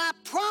said, I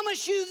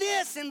promise you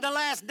this in the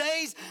last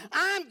days,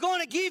 I'm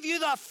going to give you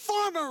the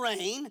former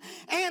rain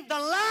and the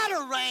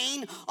latter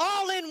rain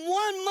all in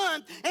 1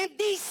 month, and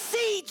these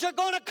seeds are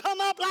going to come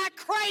up like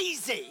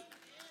crazy.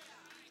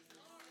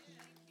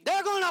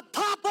 They're going to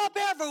pop up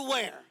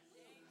everywhere.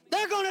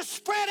 They're going to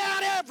spread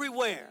out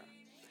everywhere.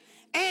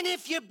 And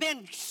if you've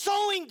been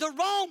sowing the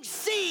wrong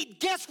seed,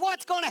 guess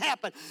what's going to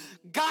happen?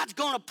 God's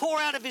going to pour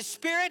out of his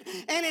spirit,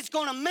 and it's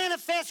going to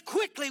manifest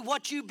quickly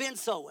what you've been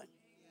sowing.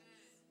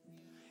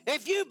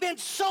 If you've been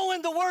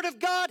sowing the word of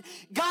God,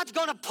 God's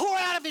going to pour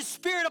out of his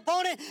spirit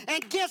upon it,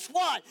 and guess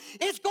what?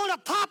 It's going to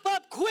pop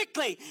up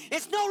quickly.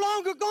 It's no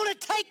longer going to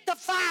take the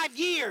 5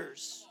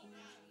 years.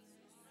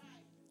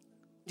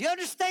 Do you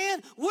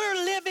understand? We're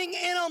living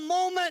in a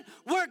moment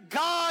where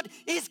God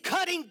is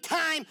cutting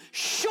time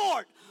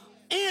short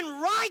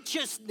in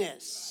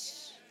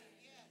righteousness.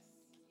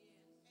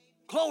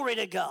 Glory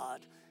to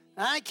God.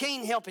 I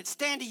can't help it.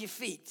 Stand to your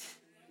feet.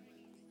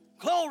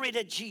 Glory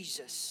to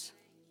Jesus.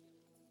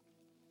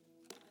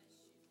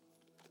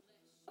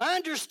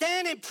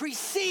 Understand and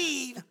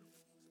perceive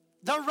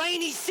the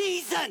rainy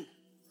season.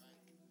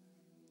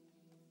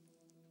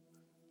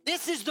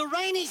 This is the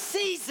rainy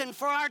season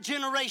for our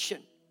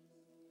generation.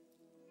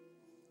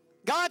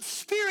 God's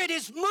Spirit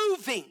is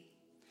moving.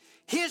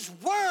 His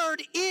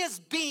word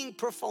is being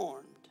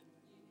performed.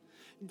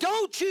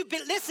 Don't you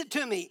listen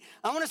to me.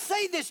 I want to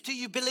say this to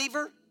you,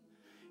 believer.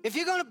 If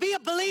you're going to be a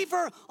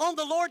believer on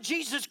the Lord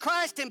Jesus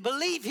Christ and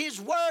believe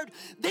His word,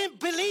 then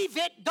believe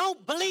it.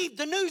 Don't believe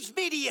the news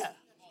media.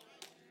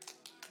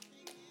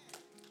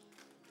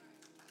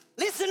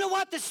 Listen to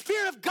what the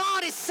Spirit of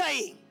God is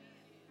saying.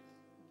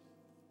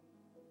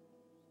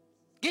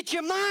 Get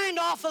your mind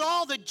off of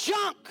all the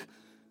junk.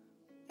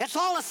 It's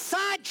all a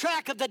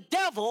sidetrack of the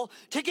devil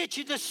to get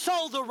you to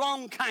sow the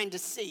wrong kind of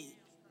seed.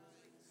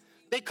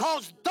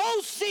 Because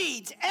those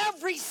seeds,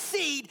 every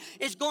seed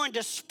is going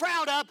to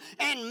sprout up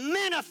and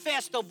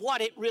manifest of what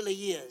it really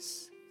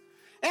is.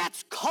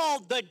 That's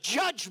called the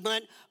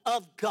judgment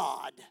of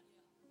God.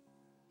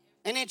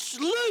 And it's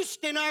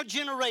loosed in our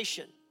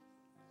generation.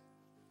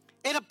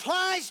 It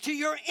applies to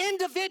your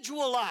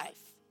individual life.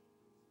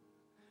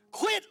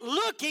 Quit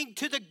looking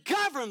to the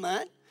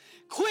government.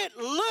 Quit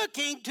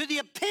looking to the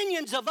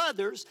opinions of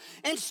others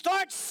and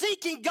start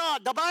seeking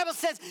God. The Bible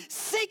says,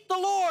 seek the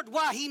Lord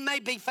while He may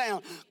be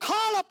found.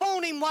 Call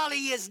upon Him while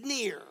He is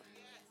near.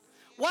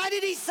 Why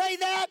did He say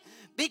that?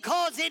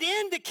 Because it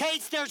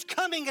indicates there's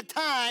coming a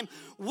time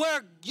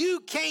where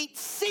you can't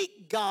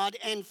seek God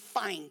and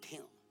find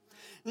Him.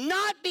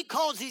 Not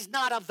because He's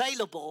not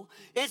available,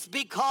 it's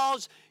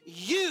because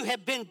you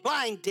have been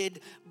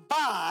blinded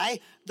by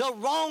the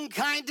wrong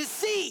kind of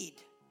seed.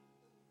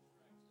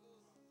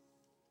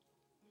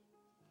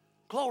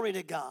 Glory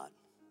to God.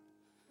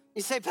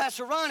 You say,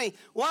 Pastor Ronnie,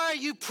 why are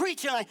you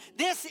preaching like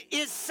this?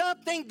 Is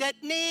something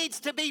that needs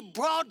to be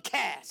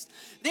broadcast.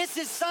 This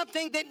is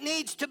something that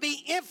needs to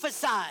be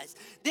emphasized.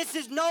 This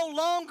is no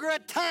longer a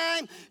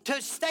time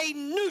to stay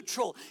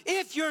neutral.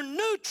 If you're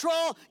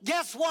neutral,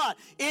 guess what?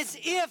 It's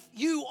if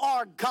you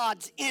are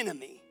God's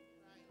enemy.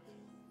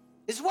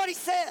 This is what He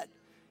said.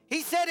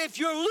 He said, if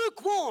you're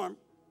lukewarm,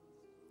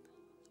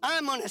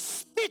 I'm going to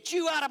spit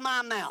you out of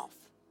my mouth.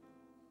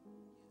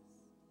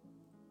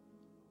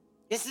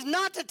 This is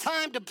not the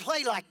time to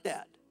play like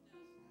that.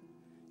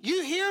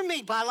 You hear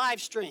me by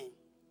live stream.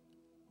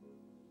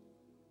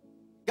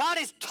 God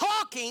is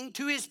talking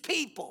to His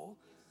people,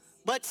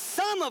 but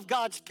some of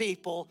God's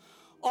people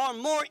are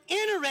more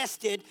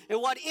interested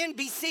in what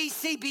NBC,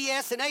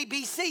 CBS, and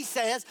ABC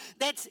says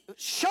that's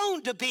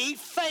shown to be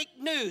fake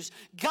news.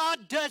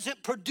 God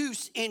doesn't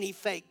produce any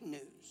fake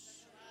news.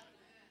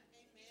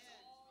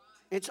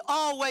 It's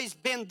always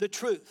been the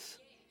truth.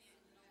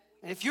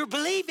 And if you're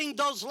believing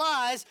those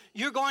lies,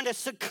 you're going to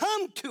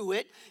succumb to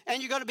it,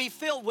 and you're going to be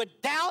filled with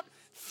doubt,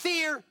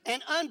 fear,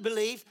 and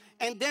unbelief.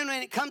 And then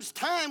when it comes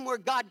time where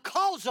God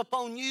calls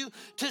upon you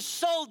to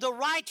sow the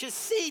righteous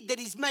seed that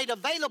He's made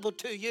available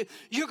to you,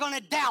 you're going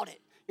to doubt it.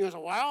 You're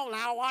going to say, well,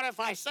 now what if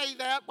I say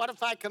that? What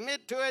if I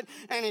commit to it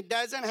and it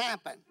doesn't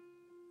happen?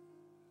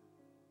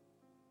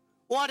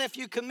 What if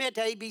you commit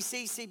to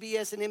ABC,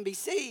 CBS, and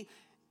NBC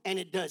and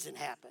it doesn't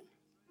happen?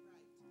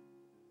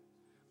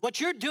 What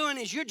you're doing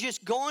is you're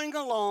just going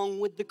along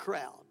with the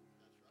crowd.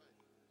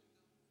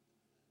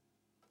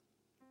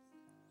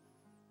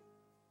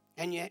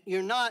 And yet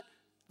you're not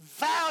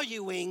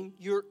valuing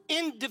your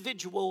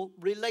individual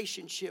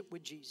relationship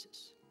with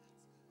Jesus.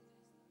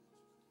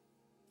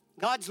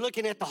 God's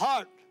looking at the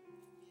heart.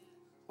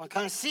 What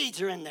kind of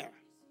seeds are in there?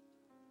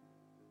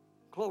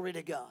 Glory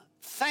to God.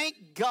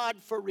 Thank God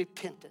for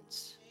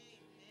repentance.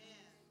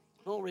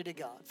 Glory to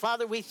God.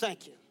 Father, we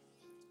thank you.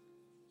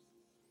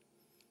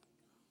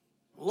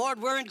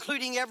 Lord, we're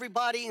including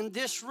everybody in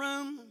this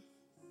room,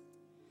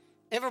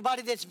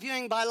 everybody that's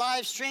viewing by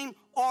live stream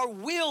or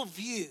will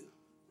view.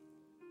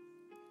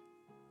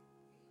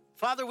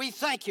 Father, we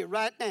thank you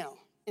right now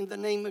in the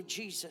name of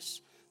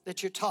Jesus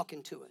that you're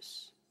talking to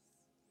us.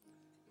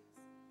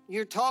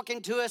 You're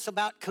talking to us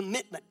about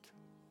commitment.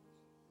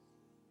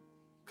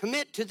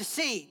 Commit to the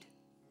seed.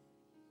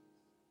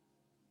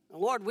 And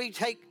Lord, we're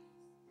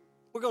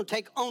going to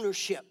take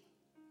ownership.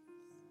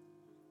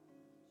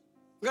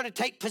 We're going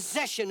to take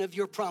possession of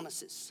your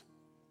promises.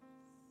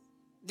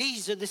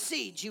 These are the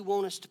seeds you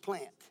want us to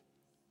plant.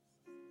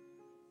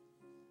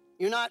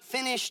 You're not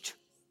finished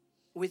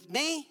with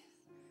me.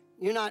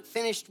 You're not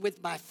finished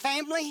with my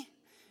family.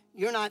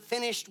 You're not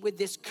finished with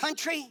this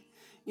country.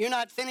 You're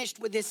not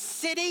finished with this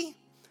city.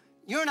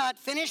 You're not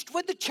finished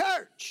with the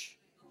church.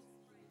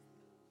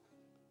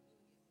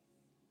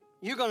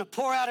 You're going to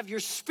pour out of your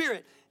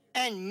Spirit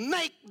and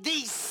make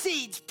these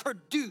seeds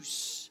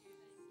produce.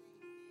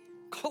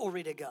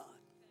 Glory to God.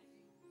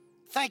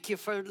 Thank you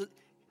for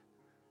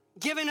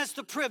giving us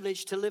the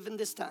privilege to live in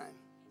this time.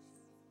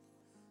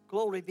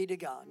 Glory be to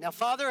God. Now,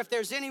 Father, if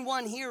there's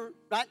anyone here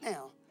right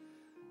now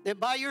that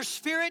by your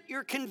Spirit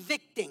you're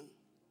convicting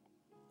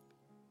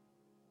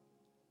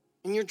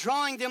and you're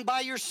drawing them by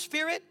your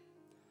Spirit,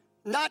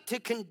 not to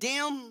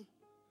condemn,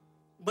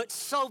 but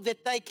so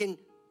that they can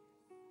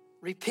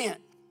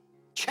repent,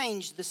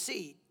 change the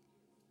seed.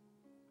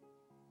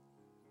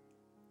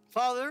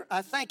 Father,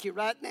 I thank you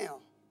right now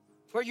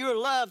for your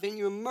love and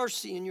your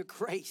mercy and your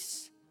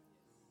grace.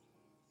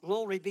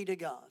 Glory be to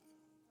God.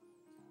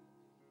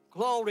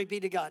 Glory be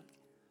to God.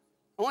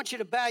 I want you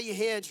to bow your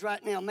heads right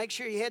now. Make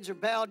sure your heads are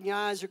bowed and your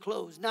eyes are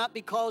closed. Not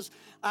because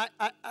I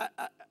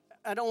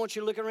don't want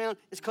you to look around.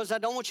 It's because I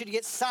don't want you to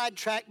get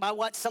sidetracked by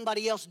what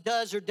somebody else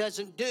does or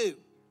doesn't do.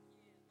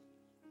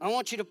 I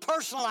want you to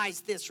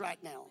personalize this right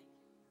now.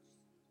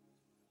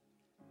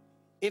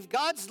 If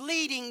God's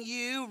leading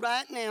you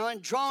right now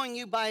and drawing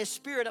you by His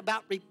Spirit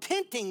about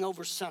repenting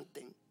over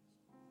something,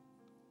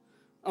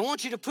 I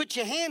want you to put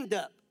your hand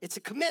up. It's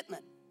a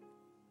commitment.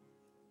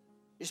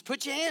 Just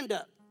put your hand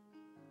up.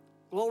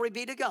 Glory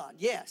be to God.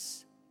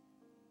 Yes.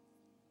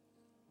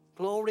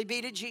 Glory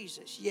be to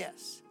Jesus.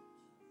 Yes.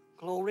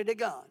 Glory to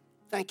God.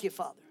 Thank you,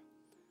 Father.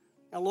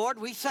 Now, Lord,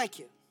 we thank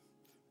you.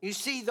 You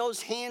see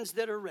those hands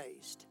that are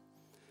raised.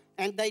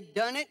 And they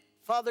done it,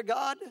 Father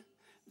God.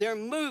 They're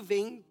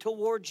moving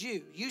towards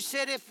you. You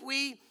said if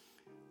we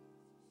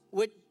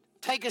would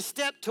take a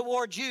step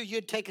towards you,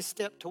 you'd take a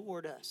step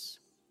toward us.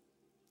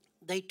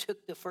 They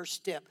took the first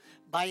step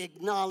by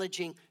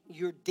acknowledging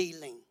you're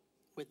dealing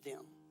with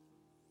them.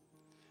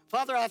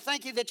 Father, I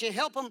thank you that you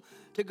help them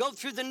to go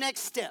through the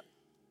next step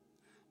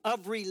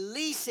of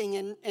releasing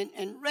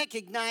and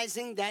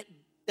recognizing that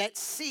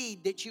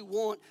seed that you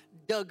want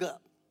dug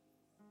up.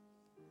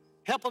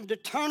 Help them to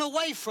turn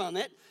away from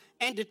it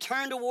and to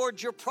turn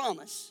towards your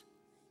promise.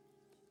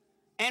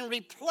 And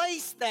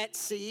replace that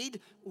seed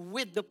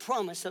with the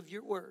promise of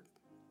your word.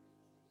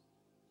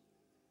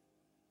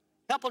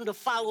 Help them to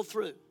follow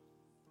through.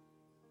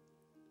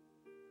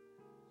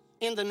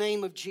 In the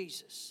name of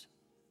Jesus.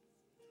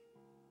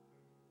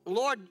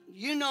 Lord,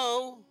 you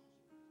know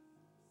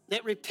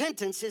that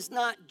repentance is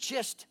not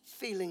just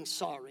feeling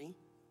sorry,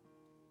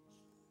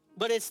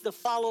 but it's the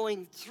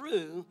following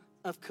through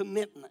of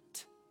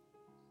commitment.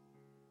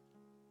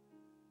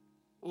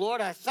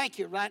 Lord, I thank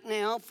you right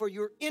now for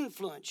your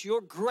influence, your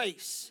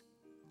grace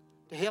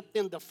to help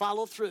them to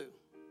follow through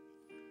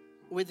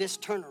with this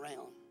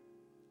turnaround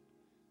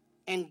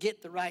and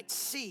get the right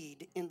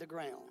seed in the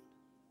ground.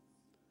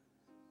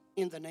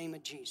 In the name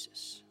of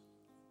Jesus.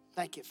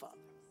 Thank you, Father.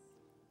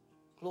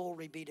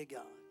 Glory be to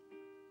God.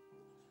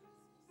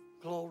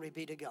 Glory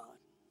be to God.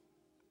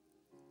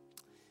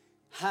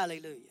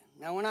 Hallelujah.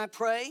 Now when I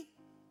pray,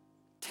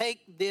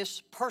 take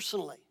this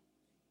personally.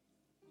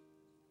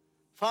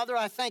 Father,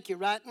 I thank you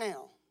right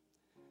now.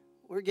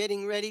 We're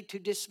getting ready to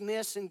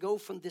dismiss and go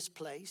from this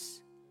place.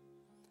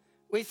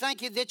 We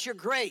thank you that your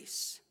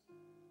grace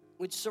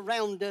would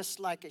surround us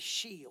like a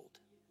shield.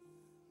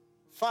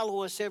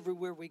 Follow us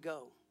everywhere we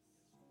go.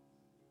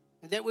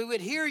 And that we would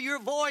hear your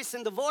voice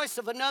and the voice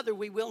of another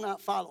we will not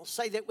follow.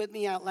 Say that with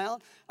me out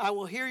loud. I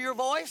will hear your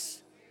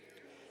voice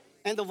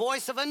and the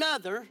voice of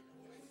another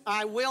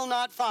I will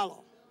not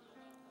follow.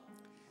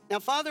 Now,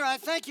 Father, I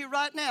thank you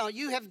right now.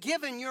 You have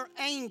given your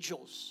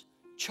angels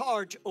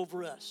charge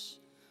over us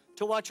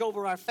to watch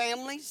over our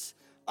families,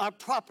 our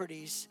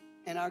properties,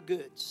 and our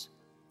goods.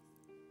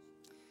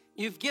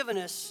 You've given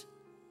us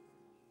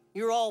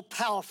your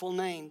all-powerful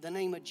name, the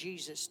name of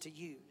Jesus, to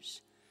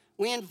use.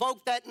 We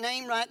invoke that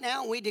name right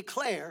now, and we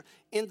declare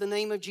in the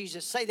name of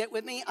Jesus. Say that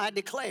with me. I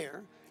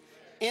declare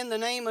in the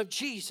name of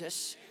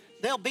Jesus,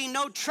 there'll be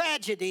no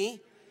tragedy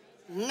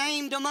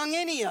named among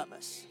any of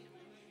us.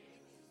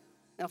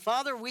 Now,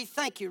 Father, we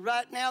thank you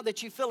right now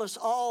that you fill us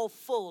all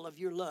full of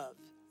your love.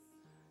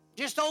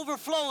 Just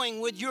overflowing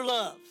with your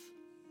love.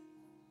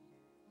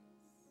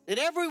 That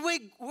every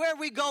week, where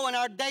we go in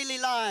our daily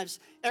lives,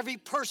 every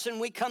person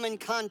we come in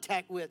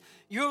contact with,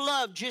 your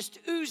love just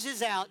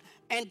oozes out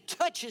and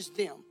touches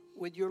them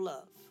with your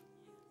love.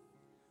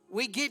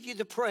 We give you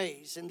the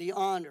praise and the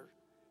honor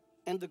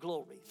and the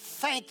glory.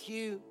 Thank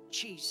you,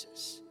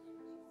 Jesus,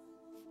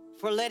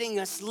 for letting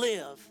us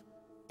live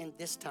in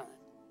this time.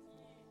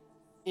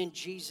 In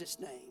Jesus'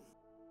 name.